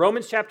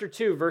 Romans chapter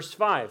 2, verse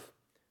 5,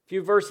 a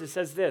few verses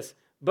says this,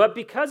 but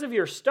because of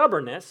your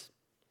stubbornness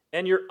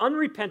and your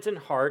unrepentant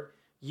heart,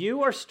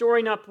 you are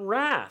storing up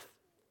wrath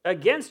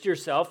against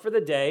yourself for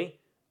the day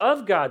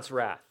of God's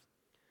wrath,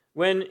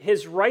 when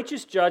his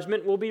righteous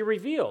judgment will be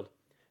revealed.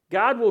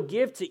 God will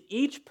give to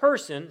each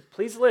person,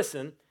 please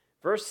listen,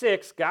 verse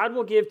 6, God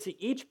will give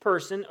to each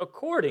person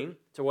according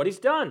to what he's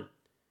done.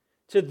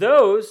 To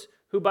those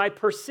who by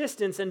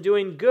persistence in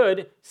doing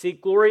good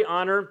seek glory,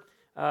 honor,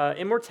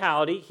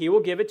 immortality, he will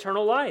give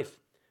eternal life.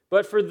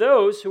 But for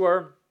those who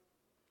are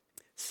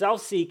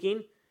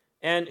self-seeking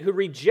and who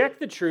reject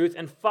the truth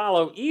and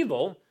follow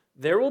evil,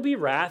 there will be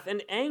wrath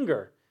and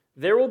anger.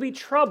 There will be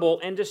trouble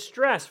and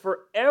distress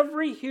for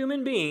every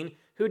human being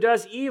who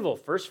does evil,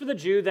 first for the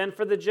Jew, then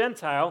for the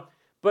Gentile,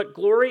 but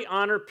glory,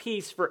 honor,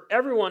 peace for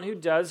everyone who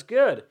does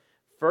good,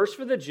 first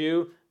for the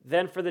Jew,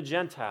 then for the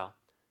Gentile.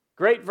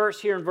 Great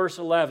verse here in verse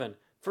 11.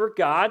 For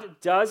God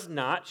does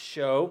not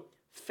show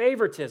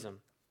favoritism.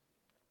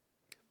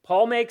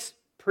 Paul makes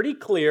pretty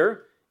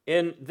clear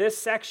in this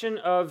section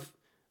of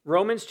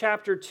Romans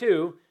chapter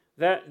 2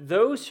 that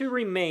those who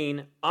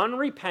remain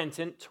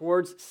unrepentant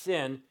towards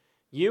sin,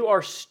 you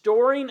are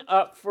storing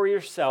up for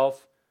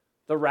yourself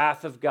the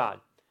wrath of God.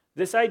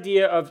 This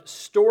idea of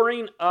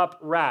storing up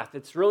wrath,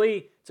 it's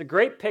a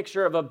great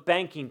picture of a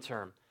banking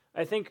term.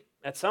 I think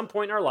at some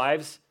point in our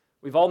lives,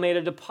 we've all made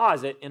a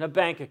deposit in a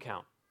bank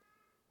account.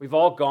 We've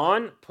all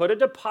gone, put a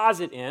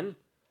deposit in,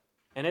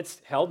 and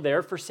it's held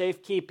there for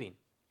safekeeping.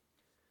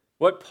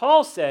 What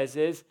Paul says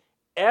is,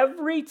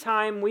 every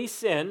time we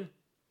sin,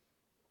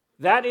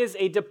 that is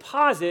a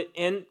deposit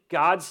in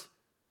God's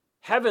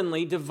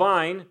heavenly,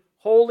 divine,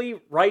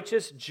 holy,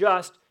 righteous,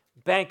 just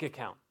bank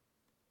account.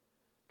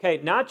 Okay,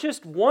 not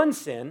just one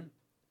sin,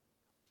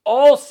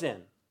 all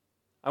sin.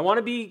 I want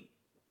to be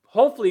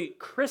hopefully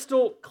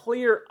crystal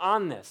clear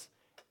on this.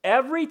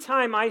 Every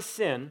time I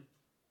sin,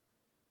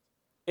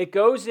 it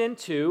goes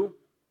into,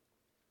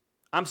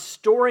 I'm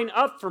storing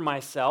up for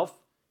myself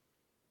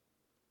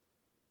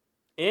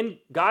in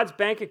God's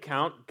bank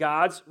account,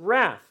 God's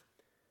wrath.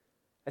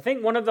 I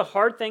think one of the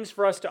hard things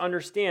for us to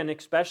understand,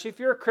 especially if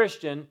you're a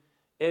Christian,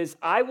 is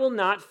I will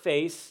not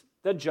face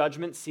the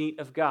judgment seat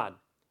of God.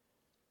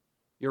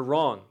 You're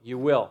wrong. You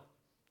will.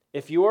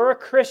 If you are a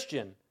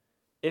Christian,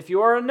 if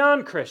you are a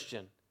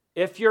non-Christian,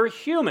 if you're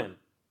human,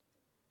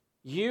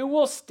 you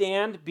will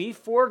stand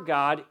before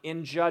God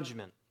in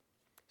judgment.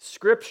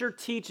 Scripture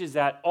teaches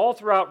that all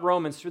throughout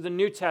Romans, through the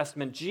New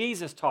Testament.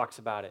 Jesus talks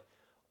about it.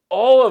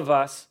 All of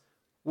us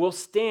will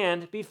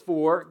stand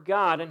before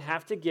God and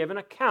have to give an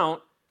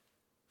account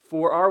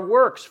for our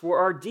works, for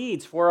our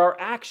deeds, for our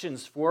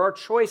actions, for our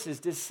choices,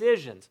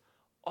 decisions.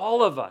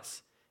 All of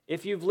us.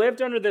 If you've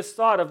lived under this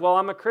thought of, well,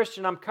 I'm a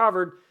Christian, I'm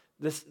covered,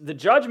 the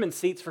judgment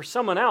seat's for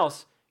someone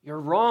else, you're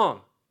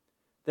wrong.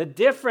 The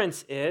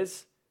difference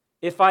is,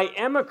 if I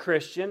am a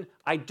Christian,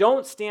 I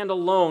don't stand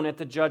alone at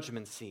the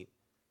judgment seat.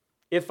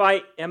 If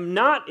I am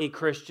not a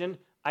Christian,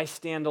 I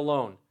stand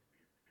alone.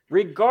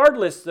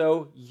 Regardless,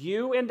 though,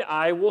 you and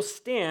I will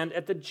stand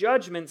at the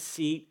judgment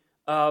seat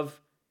of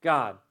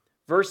God.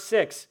 Verse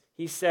 6,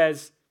 he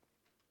says,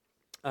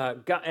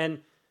 God,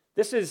 and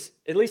this is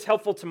at least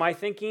helpful to my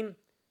thinking,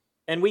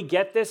 and we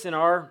get this in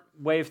our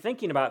way of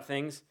thinking about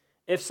things.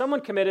 If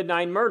someone committed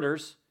 9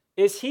 murders,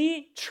 is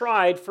he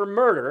tried for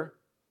murder,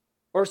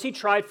 or is he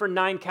tried for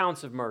 9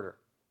 counts of murder?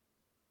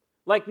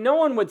 Like, no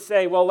one would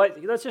say, well,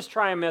 let's just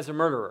try him as a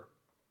murderer.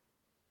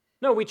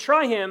 No, we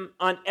try him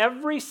on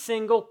every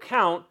single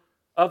count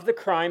of the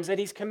crimes that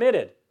he's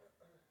committed.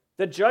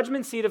 The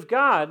judgment seat of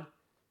God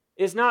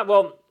is not,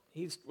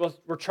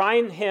 we're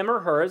trying him or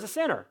her as a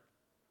sinner.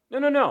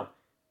 No.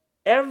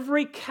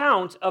 Every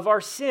count of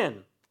our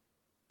sin.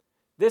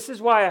 This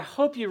is why I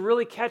hope you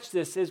really catch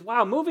this is,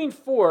 moving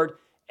forward,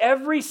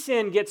 every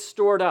sin gets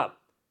stored up.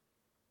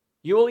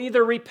 You will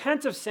either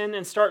repent of sin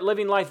and start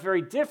living life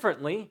very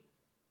differently,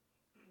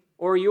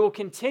 or you will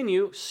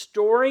continue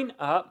storing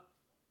up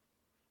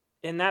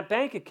in that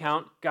bank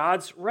account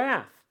God's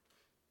wrath.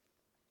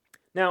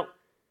 Now,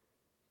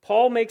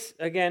 Paul makes,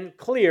 again,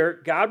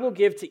 clear, God will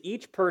give to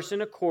each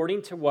person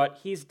according to what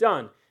he's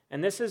done.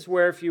 And this is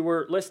where, if you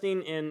were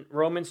listening in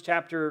Romans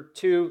chapter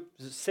 2,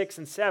 6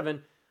 and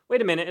 7,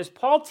 wait a minute, is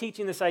Paul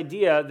teaching this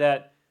idea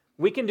that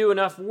we can do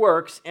enough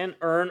works and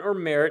earn or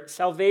merit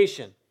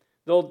salvation?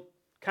 They'll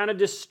kind of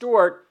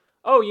distort,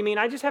 you mean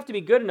I just have to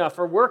be good enough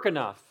or work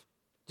enough,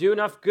 do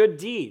enough good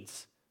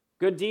deeds.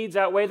 Good deeds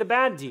outweigh the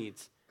bad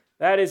deeds.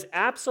 That is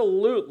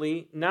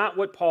absolutely not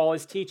what Paul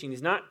is teaching.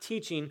 He's not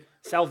teaching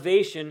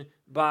salvation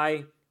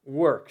by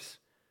works.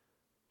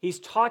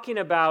 He's talking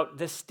about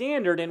the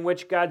standard in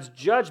which God's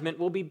judgment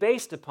will be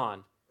based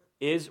upon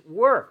is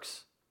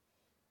works.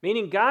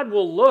 Meaning God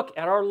will look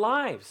at our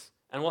lives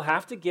and will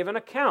have to give an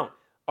account.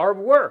 Our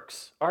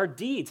works, our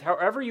deeds,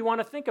 however you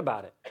want to think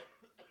about it.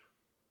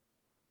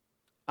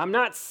 I'm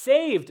not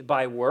saved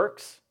by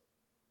works,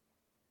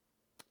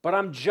 but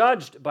I'm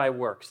judged by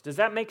works. Does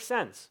that make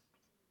sense?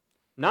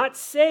 Not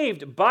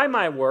saved by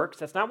my works,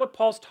 that's not what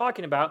Paul's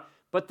talking about,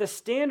 but the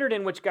standard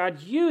in which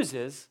God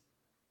uses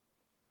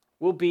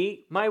will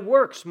be my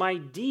works, my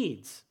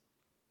deeds.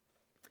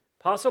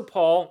 Apostle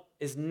Paul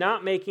is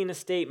not making a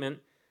statement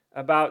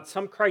about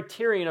some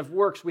criterion of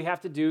works we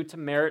have to do to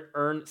merit,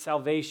 earn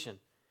salvation.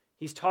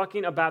 He's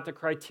talking about the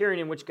criterion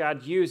in which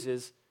God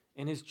uses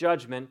in his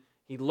judgment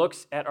He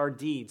looks at our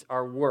deeds,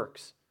 our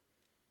works.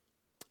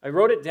 I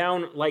wrote it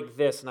down like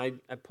this, and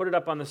I put it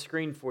up on the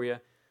screen for you.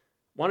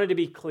 Wanted to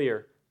be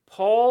clear.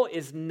 Paul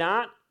is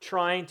not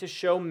trying to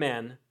show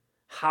men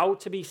how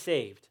to be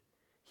saved.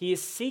 He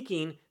is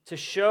seeking to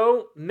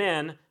show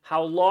men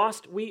how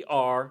lost we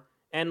are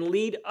and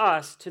lead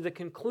us to the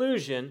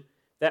conclusion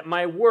that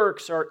my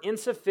works are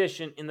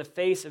insufficient in the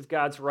face of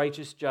God's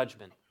righteous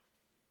judgment.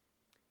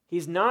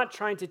 He's not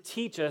trying to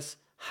teach us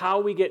how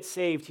we get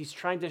saved. He's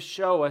trying to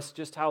show us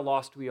just how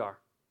lost we are.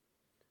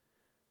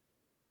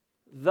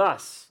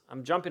 Thus,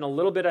 I'm jumping a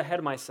little bit ahead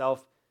of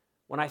myself.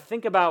 When I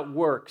think about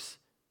works,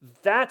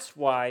 that's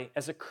why,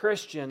 as a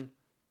Christian,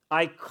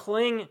 I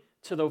cling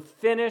to the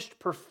finished,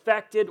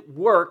 perfected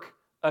work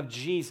of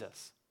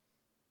Jesus.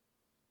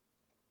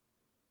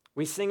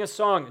 We sing a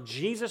song,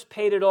 Jesus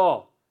paid it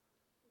all.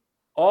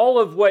 All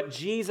of what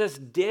Jesus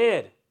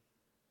did,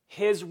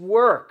 his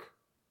work,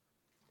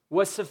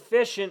 was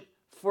sufficient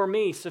for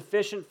me,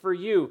 sufficient for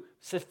you,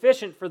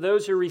 sufficient for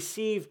those who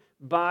receive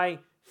by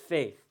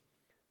faith.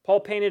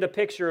 Paul painted a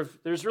picture of,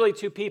 there's really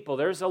two people.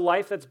 There's a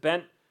life that's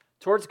bent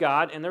towards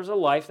God, and there's a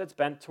life that's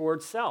bent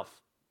towards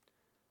self.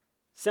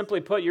 Simply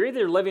put, you're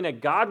either living a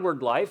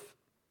Godward life,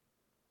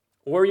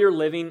 or you're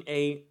living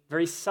a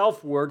very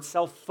self-ward,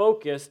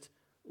 self-focused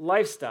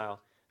lifestyle.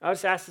 I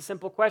was asked the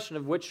simple question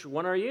of which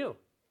one are you?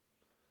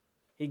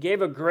 He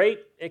gave a great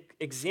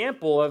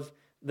example of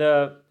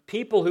the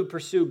people who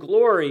pursue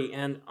glory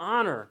and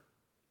honor,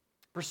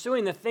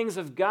 pursuing the things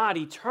of God,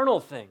 eternal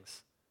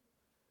things.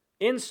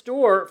 In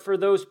store for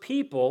those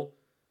people,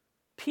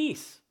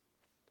 peace.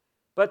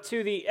 But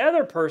to the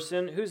other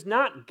person who's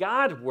not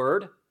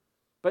Godward,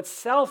 but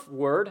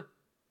self-ward,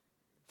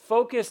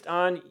 focused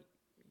on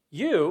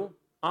you,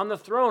 on the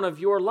throne of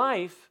your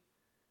life,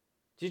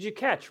 did you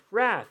catch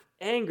wrath,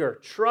 anger,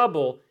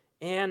 trouble,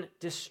 and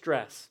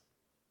distress?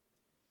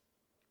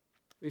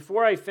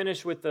 Before I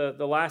finish with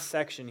the last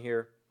section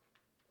here,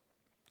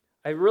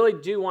 I really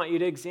do want you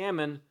to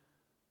examine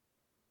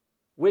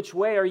which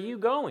way are you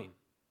going?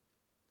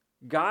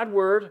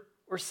 Godward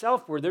or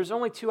self-ward? There's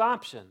only two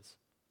options.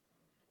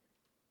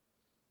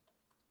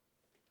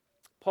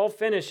 Paul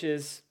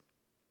finishes,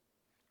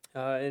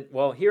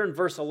 here in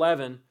verse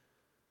 11,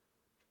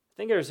 I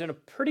think there's a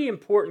pretty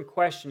important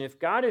question. If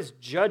God is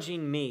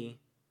judging me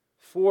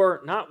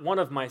for not one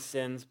of my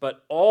sins,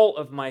 but all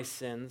of my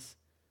sins,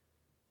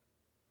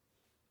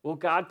 will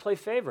God play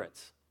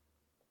favorites?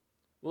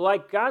 Will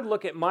God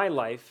look at my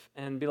life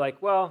and be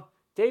like, well,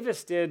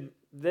 Davis did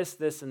this,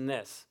 this, and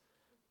this,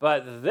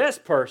 but this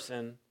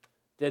person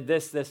did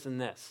this, this,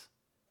 and this.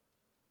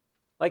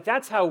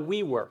 That's how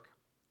we work.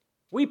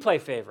 We play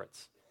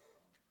favorites.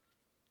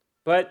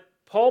 But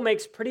Paul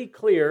makes pretty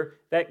clear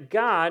that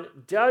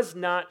God does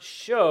not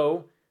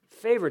show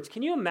favorites.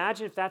 Can you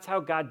imagine if that's how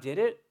God did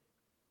it?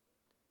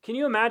 Can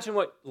you imagine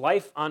what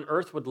life on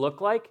earth would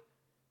look like?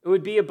 It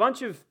would be a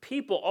bunch of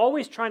people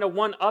always trying to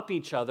one-up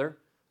each other,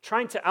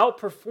 trying to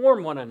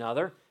outperform one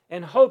another,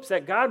 in hopes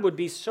that God would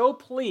be so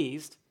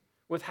pleased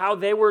with how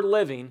they were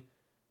living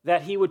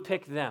that he would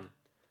pick them.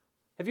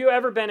 Have you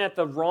ever been at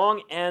the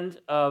wrong end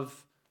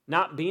of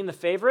not being the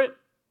favorite?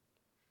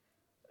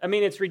 I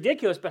mean, it's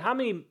ridiculous, but how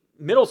many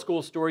middle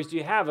school stories do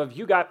you have of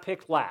you got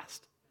picked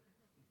last?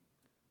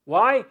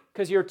 Why?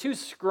 Because you're too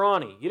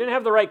scrawny. You didn't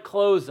have the right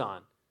clothes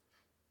on.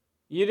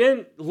 You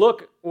didn't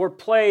look or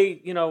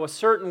play, a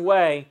certain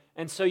way,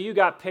 and so you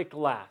got picked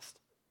last.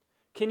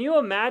 Can you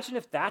imagine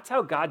if that's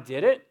how God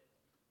did it?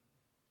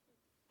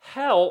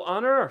 Hell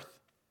on earth.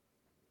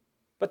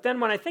 But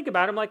then when I think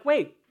about it, I'm like,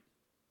 wait,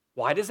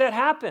 why does that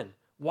happen?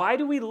 Why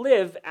do we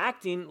live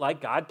acting like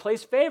God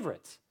plays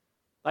favorites?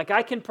 Like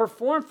I can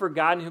perform for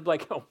God and he'll be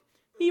like, oh,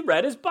 he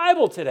read his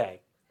Bible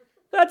today.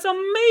 That's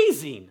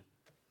amazing.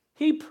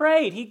 He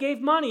prayed, he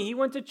gave money, he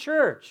went to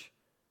church.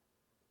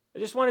 I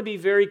just want to be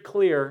very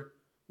clear.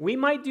 We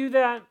might do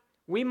that.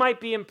 We might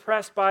be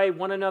impressed by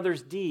one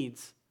another's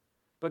deeds.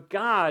 But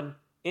God,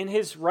 in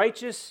his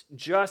righteous,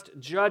 just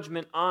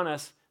judgment on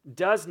us,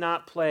 does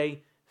not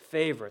play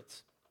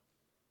favorites.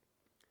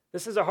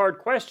 This is a hard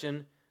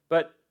question,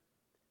 but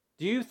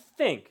do you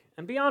think,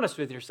 and be honest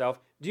with yourself,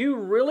 do you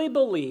really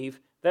believe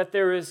that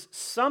there is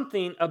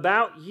something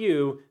about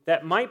you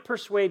that might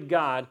persuade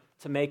God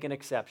to make an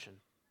exception?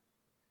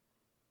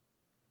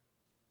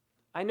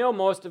 I know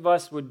most of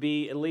us would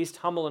be at least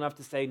humble enough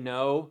to say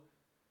no,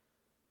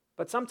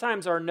 but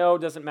sometimes our no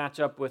doesn't match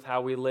up with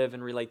how we live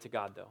and relate to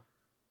God, though.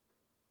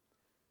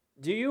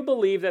 Do you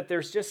believe that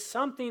there's just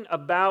something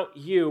about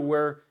you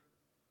where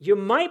you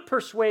might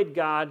persuade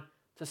God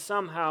to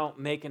somehow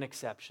make an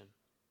exception?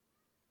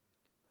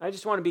 I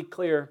just want to be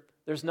clear,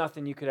 there's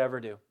nothing you could ever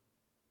do.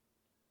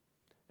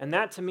 And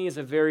that to me is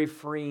a very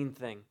freeing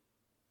thing,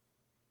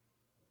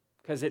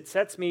 because it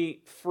sets me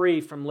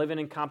free from living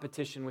in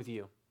competition with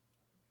you.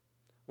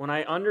 When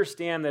I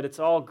understand that it's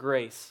all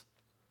grace,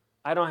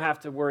 I don't have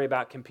to worry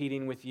about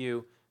competing with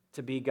you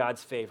to be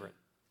God's favorite,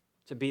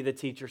 to be the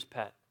teacher's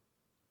pet.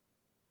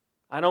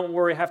 I don't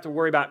have to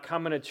worry about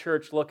coming to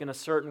church looking a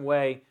certain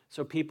way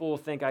so people will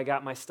think I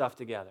got my stuff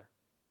together.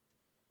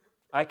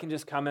 I can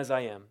just come as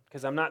I am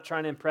because I'm not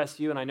trying to impress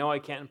you and I know I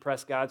can't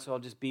impress God, so I'll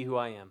just be who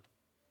I am.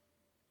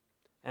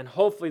 And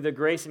hopefully the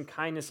grace and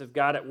kindness of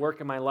God at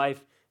work in my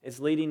life is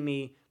leading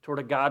me toward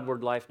a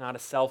Godward life, not a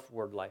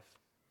self-ward life.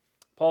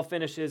 Paul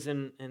finishes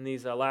in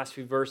these last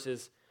few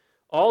verses,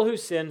 all who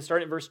sin,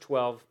 starting at verse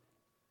 12,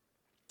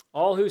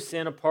 all who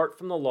sin apart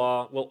from the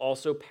law will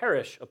also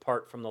perish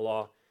apart from the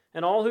law,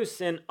 and all who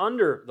sin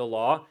under the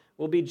law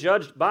will be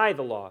judged by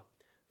the law.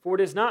 For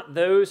it is not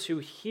those who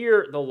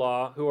hear the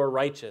law who are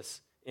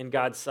righteous in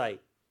God's sight.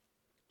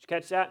 Did you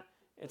catch that?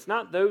 It's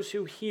not those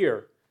who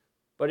hear,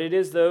 but it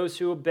is those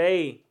who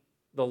obey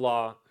the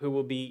law who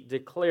will be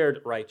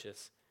declared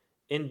righteous.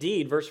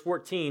 Indeed, verse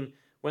 14,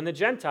 when the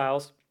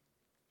Gentiles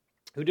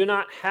who do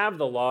not have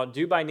the law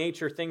do by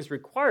nature things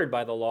required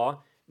by the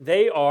law,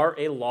 they are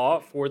a law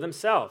for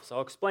themselves.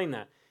 I'll explain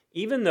that.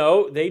 Even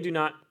though they do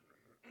not,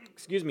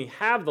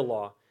 have the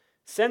law,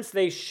 since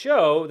they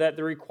show that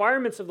the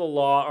requirements of the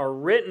law are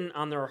written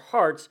on their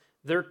hearts,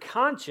 their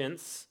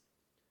conscience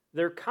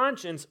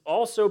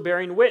also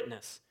bearing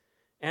witness,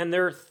 and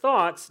their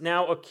thoughts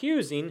now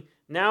accusing,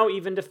 now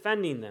even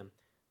defending them.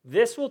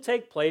 This will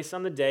take place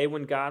on the day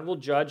when God will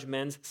judge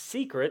men's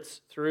secrets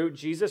through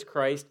Jesus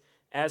Christ,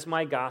 as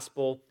my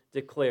gospel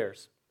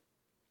declares.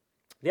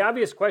 The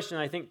obvious question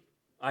I think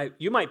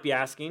you might be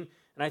asking,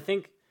 and I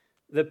think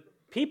the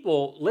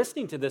people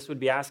listening to this would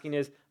be asking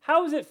is,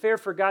 how is it fair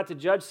for God to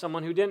judge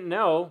someone who didn't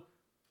know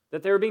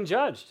that they were being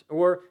judged?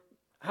 Or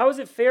how is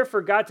it fair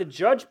for God to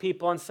judge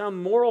people on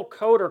some moral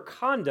code or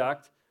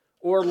conduct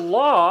or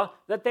law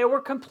that they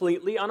were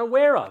completely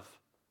unaware of?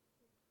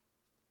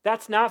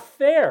 That's not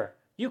fair.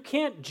 You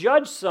can't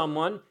judge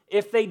someone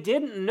if they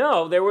didn't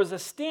know there was a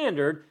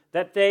standard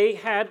that they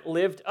had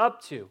lived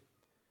up to.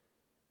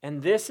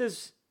 And this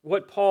is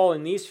what Paul,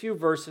 in these few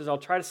verses, I'll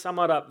try to sum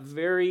it up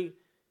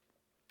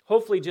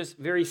hopefully just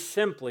very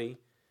simply,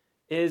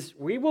 is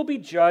we will be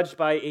judged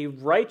by a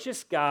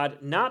righteous God,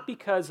 not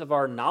because of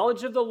our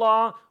knowledge of the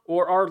law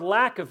or our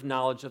lack of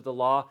knowledge of the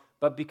law,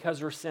 but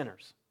because we're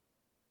sinners.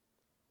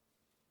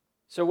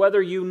 So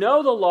whether you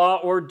know the law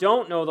or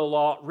don't know the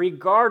law,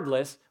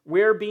 regardless,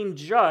 we're being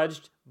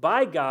judged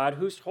by God,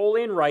 who's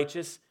holy and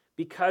righteous,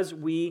 because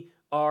we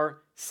are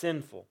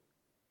sinful.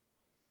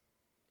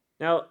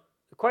 Now,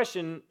 the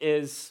question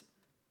is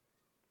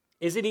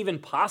it even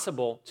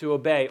possible to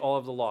obey all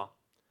of the law?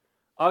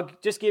 I'll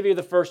just give you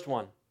the first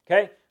one,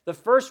 okay? The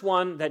first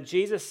one that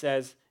Jesus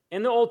says,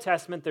 in the Old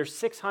Testament, there's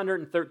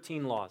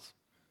 613 laws,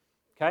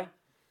 okay?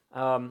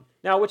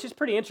 Now, which is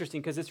pretty interesting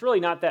because it's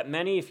really not that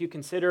many. If you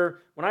consider,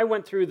 when I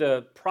went through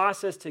the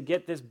process to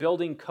get this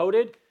building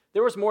coded,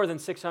 there was more than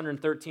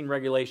 613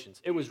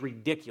 regulations. It was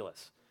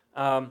ridiculous.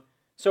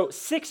 So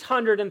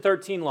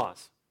 613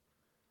 laws.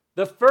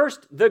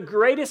 The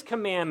greatest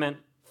commandment,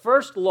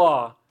 first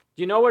law,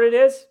 do you know what it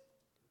is?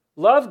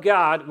 Love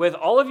God with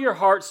all of your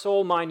heart,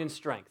 soul, mind, and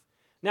strength.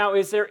 Now,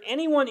 is there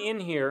anyone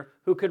in here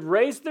who could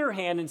raise their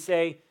hand and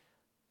say,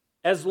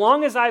 as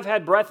long as I've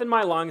had breath in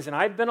my lungs and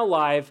I've been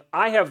alive,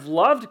 I have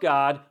loved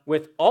God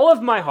with all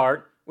of my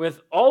heart,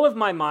 with all of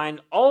my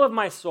mind, all of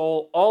my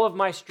soul, all of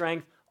my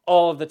strength,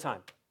 all of the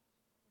time?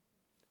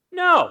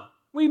 No,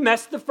 we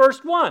missed the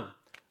first one.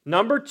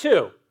 Number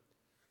 2,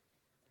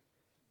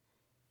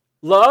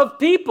 love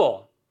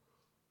people.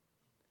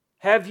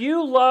 Have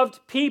you loved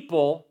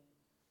people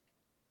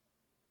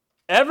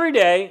every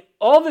day,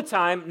 all the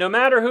time, no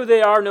matter who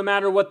they are, no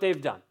matter what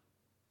they've done?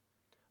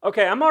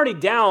 Okay, I'm already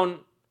down.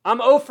 I'm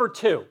 0 for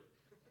 2.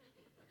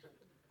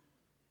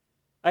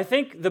 I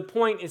think the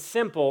point is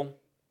simple,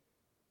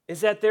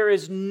 is that there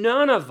is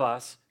none of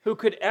us who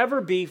could ever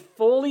be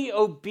fully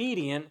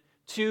obedient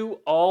to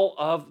all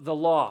of the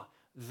law.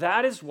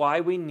 That is why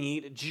we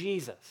need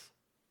Jesus.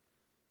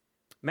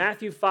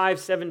 Matthew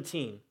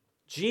 5:17,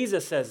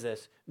 Jesus says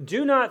this,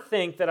 "Do not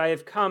think that I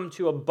have come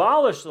to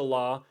abolish the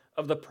law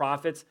of the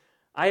prophets.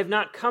 I have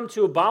not come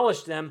to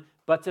abolish them,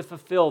 but to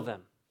fulfill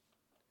them."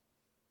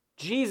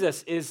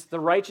 Jesus is the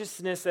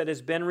righteousness that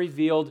has been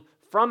revealed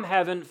from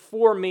heaven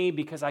for me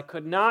because I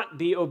could not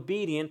be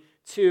obedient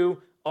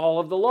to all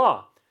of the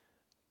law.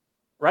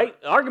 Right?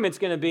 The argument's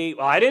going to be,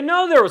 well, I didn't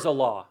know there was a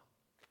law.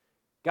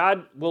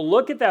 God will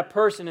look at that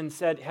person and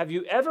said, have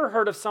you ever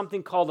heard of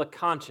something called a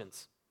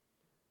conscience?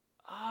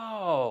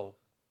 Oh,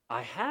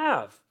 I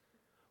have.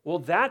 Well,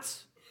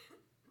 that's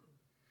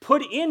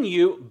put in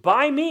you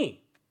by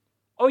me.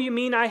 Oh, you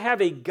mean I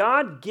have a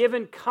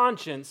God-given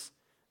conscience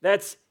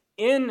that's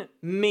in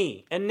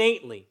me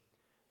innately?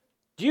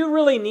 Do you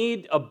really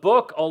need a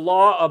book, a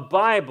law, a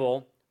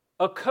Bible,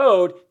 a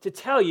code to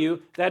tell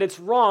you that it's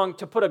wrong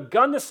to put a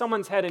gun to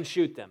someone's head and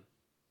shoot them?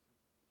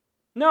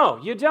 No,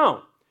 you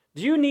don't.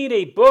 Do you need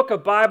a book, a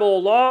Bible, a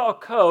law, a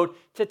code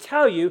to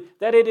tell you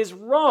that it is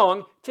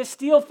wrong to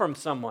steal from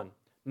someone?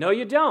 No,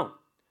 you don't.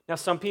 Now,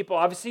 some people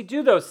obviously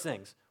do those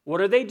things.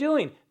 What are they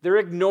doing? They're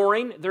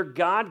ignoring their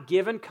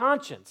God-given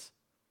conscience.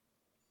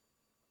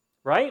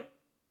 Right?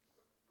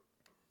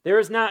 There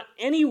is not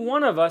any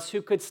one of us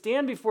who could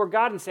stand before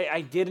God and say,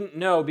 I didn't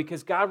know,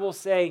 because God will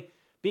say,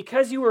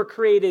 because you were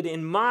created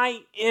in my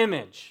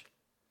image,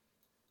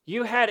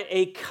 You had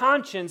a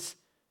conscience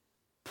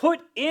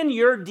put in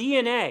your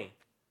DNA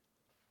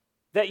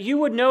that you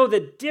would know the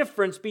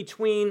difference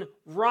between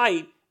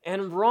right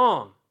and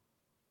wrong.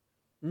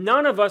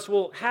 None of us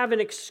will have an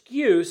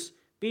excuse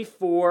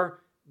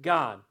before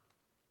God.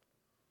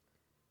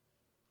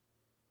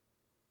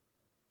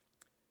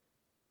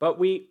 But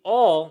we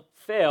all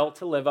fail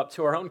to live up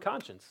to our own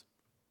conscience.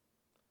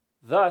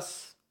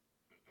 Thus,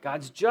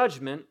 God's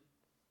judgment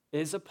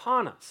is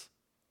upon us.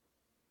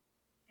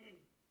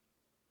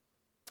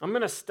 I'm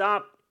going to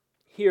stop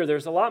here.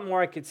 There's a lot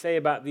more I could say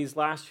about these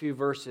last few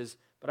verses,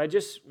 but I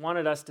just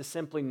wanted us to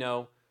simply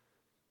know,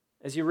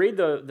 as you read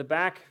the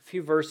back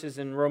few verses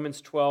in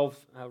Romans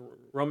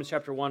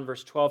chapter 1,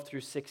 verse 12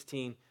 through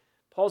 16,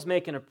 Paul's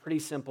making a pretty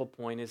simple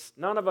point, is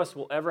none of us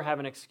will ever have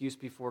an excuse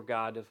before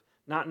God of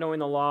not knowing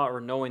the law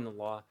or knowing the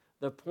law.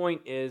 The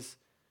point is,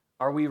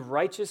 are we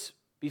righteous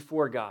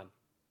before God?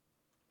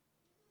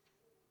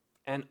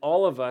 And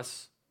all of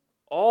us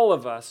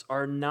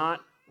are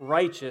not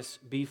righteous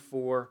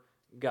before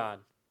God.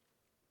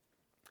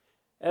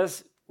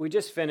 As we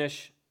just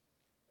finish,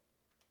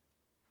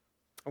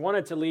 I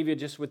wanted to leave you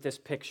just with this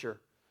picture.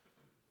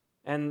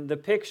 And the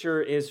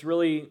picture is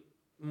really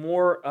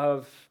more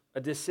of a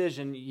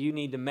decision you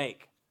need to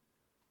make.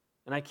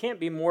 And I can't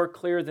be more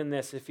clear than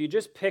this. If you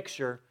just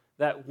picture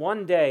that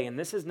one day, and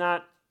this is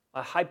not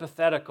a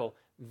hypothetical,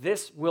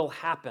 this will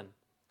happen.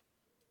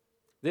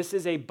 This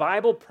is a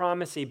Bible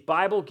promise, a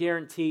Bible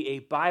guarantee, a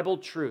Bible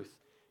truth.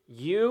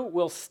 You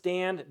will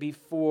stand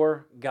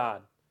before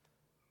God.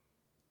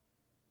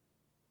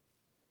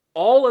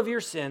 All of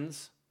your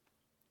sins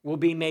will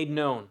be made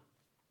known.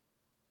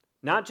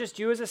 Not just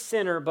you as a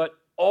sinner, but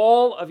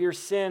all of your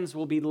sins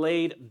will be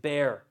laid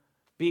bare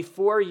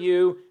before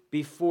you,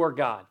 before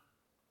God.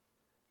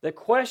 The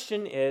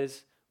question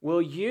is,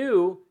 will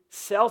you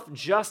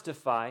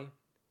self-justify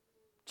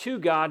to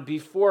God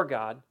before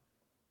God,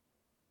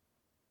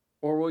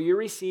 or will you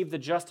receive the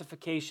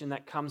justification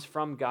that comes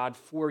from God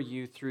for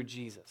you through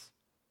Jesus?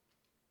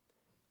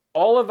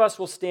 All of us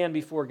will stand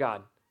before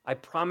God. I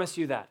promise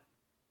you that.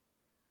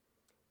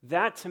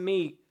 That to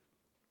me,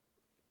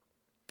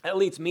 that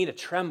leads me to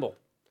tremble.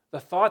 The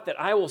thought that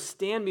I will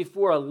stand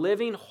before a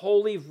living,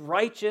 holy,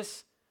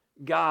 righteous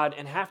God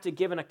and have to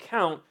give an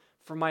account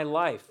for my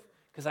life.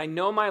 Because I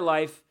know my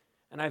life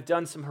and I've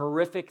done some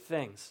horrific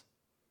things.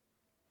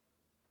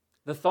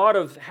 The thought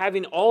of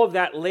having all of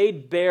that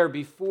laid bare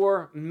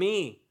before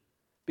me,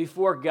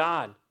 before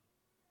God.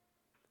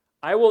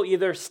 I will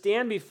either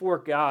stand before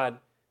God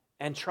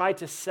and try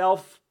to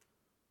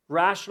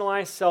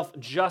self-rationalize,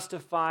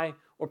 self-justify,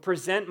 or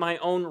present my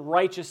own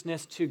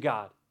righteousness to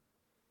God.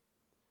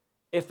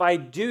 If I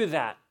do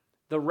that,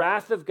 the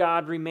wrath of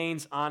God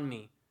remains on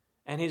me,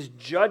 and his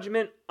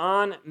judgment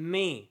on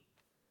me,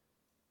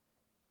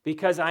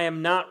 because I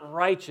am not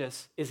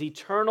righteous, is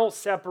eternal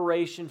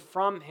separation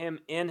from him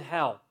in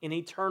hell, in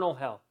eternal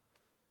hell.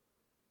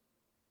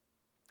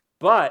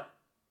 But,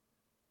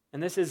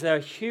 and this is a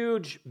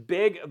huge,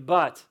 big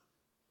but,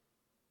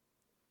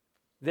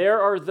 there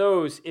are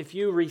those, if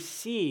you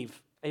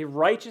receive a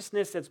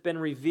righteousness that's been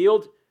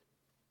revealed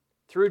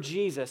through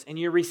Jesus, and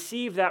you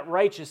receive that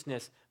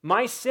righteousness,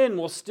 my sin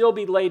will still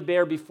be laid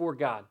bare before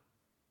God.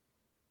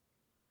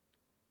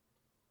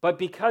 But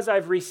because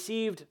I've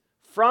received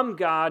from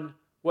God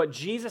what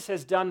Jesus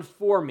has done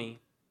for me,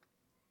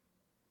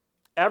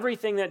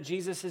 everything that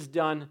Jesus has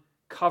done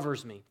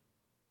covers me.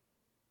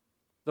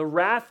 The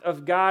wrath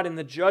of God and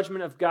the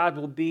judgment of God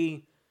will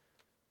be,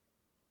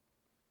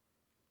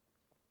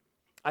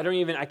 I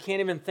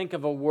can't even think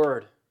of a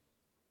word.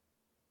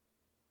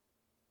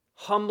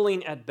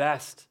 Humbling at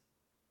best.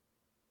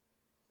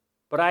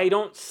 But I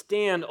don't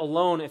stand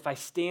alone if I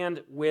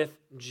stand with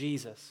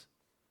Jesus.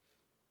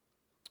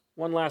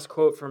 One last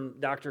quote from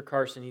Dr.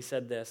 Carson. He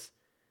said this: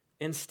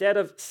 instead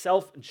of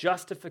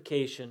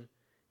self-justification,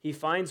 he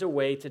finds a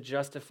way to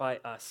justify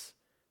us.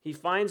 He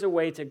finds a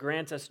way to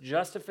grant us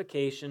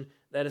justification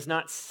that is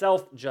not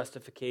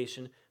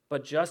self-justification,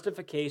 but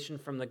justification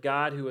from the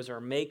God who is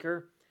our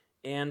maker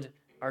and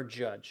our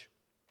judge.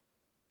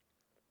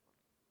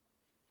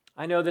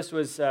 I know this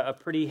was a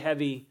pretty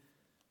heavy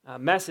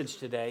message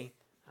today,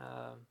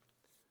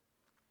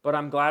 but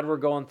I'm glad we're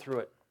going through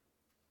it.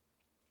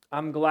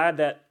 I'm glad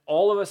that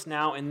all of us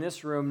now in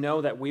this room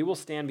know that we will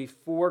stand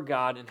before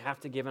God and have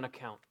to give an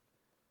account.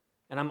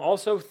 And I'm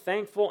also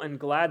thankful and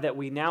glad that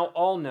we now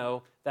all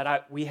know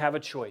that we have a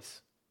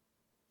choice.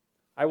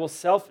 I will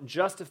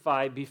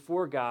self-justify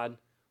before God,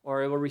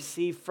 or I will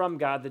receive from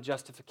God the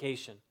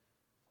justification.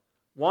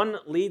 One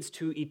leads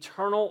to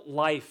eternal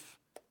life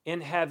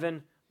in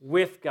heaven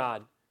with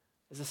God,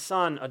 as a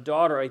son, a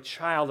daughter, a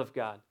child of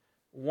God.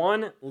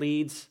 One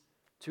leads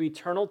to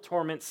eternal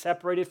torment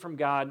separated from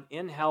God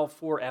in hell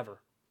forever.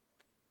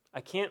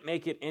 I can't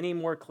make it any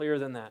more clear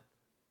than that.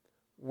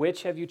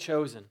 Which have you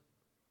chosen?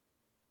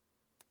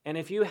 And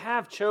if you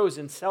have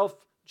chosen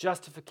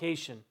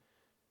self-justification,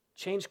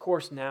 change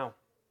course now.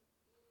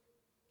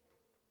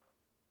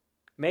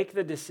 Make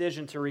the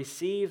decision to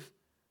receive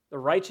the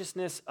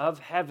righteousness of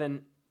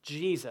heaven,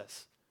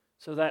 Jesus,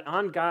 so that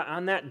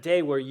on that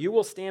day where you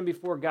will stand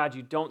before God,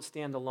 you don't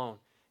stand alone.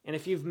 And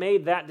if you've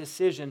made that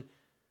decision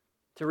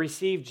to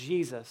receive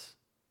Jesus,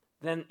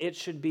 then it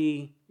should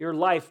be, your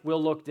life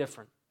will look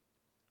different,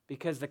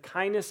 because the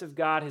kindness of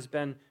God has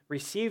been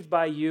received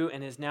by you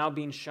and is now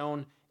being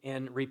shown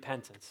in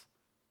repentance.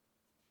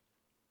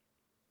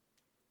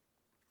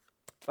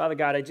 Father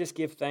God, I just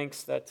give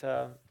thanks that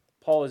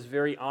Paul is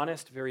very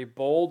honest, very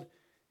bold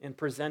in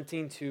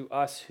presenting to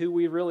us who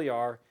we really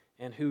are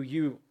and who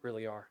you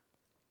really are.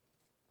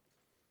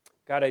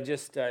 God,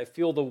 I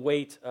feel the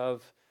weight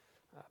of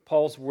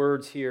Paul's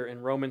words here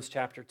in Romans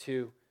chapter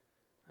 2,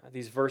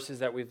 these verses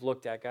that we've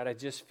looked at. God, I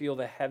just feel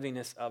the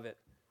heaviness of it.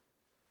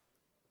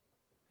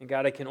 And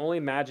God, I can only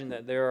imagine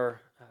that there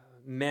are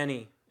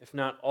many, if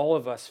not all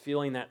of us,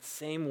 feeling that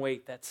same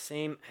weight, that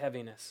same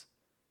heaviness,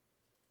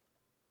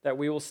 that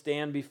we will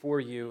stand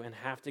before you and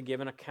have to give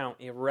an account,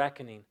 a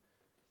reckoning.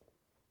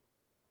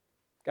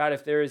 God,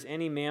 if there is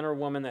any man or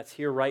woman that's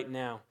here right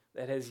now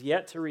that has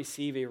yet to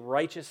receive a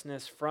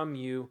righteousness from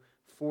you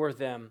for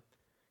them,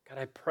 God,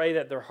 I pray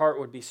that their heart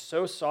would be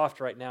so soft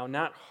right now,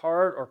 not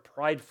hard or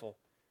prideful.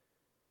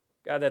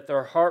 God, that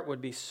their heart would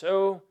be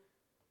so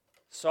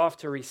soft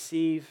to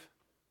receive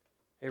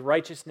a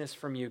righteousness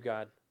from you,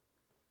 God,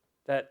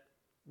 that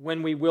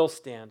when we will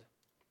stand,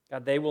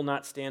 God, they will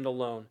not stand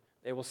alone.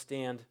 They will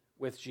stand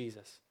with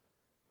Jesus.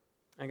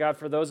 And God,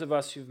 for those of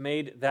us who've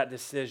made that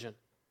decision,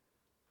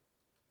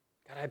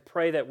 God, I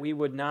pray that we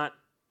would not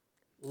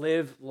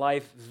live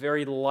life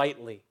very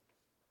lightly.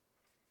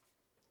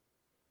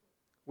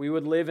 We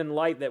would live in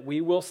light that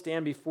we will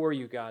stand before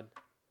you, God.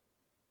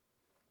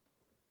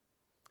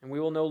 And we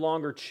will no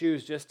longer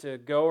choose just to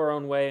go our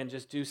own way and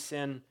just do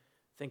sin,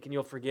 thinking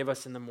you'll forgive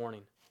us in the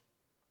morning.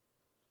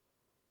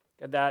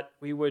 God, that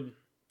we would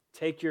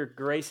take your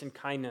grace and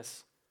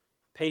kindness,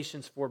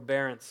 patience,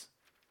 forbearance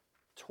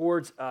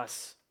towards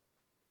us,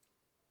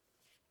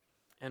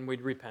 and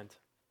we'd repent.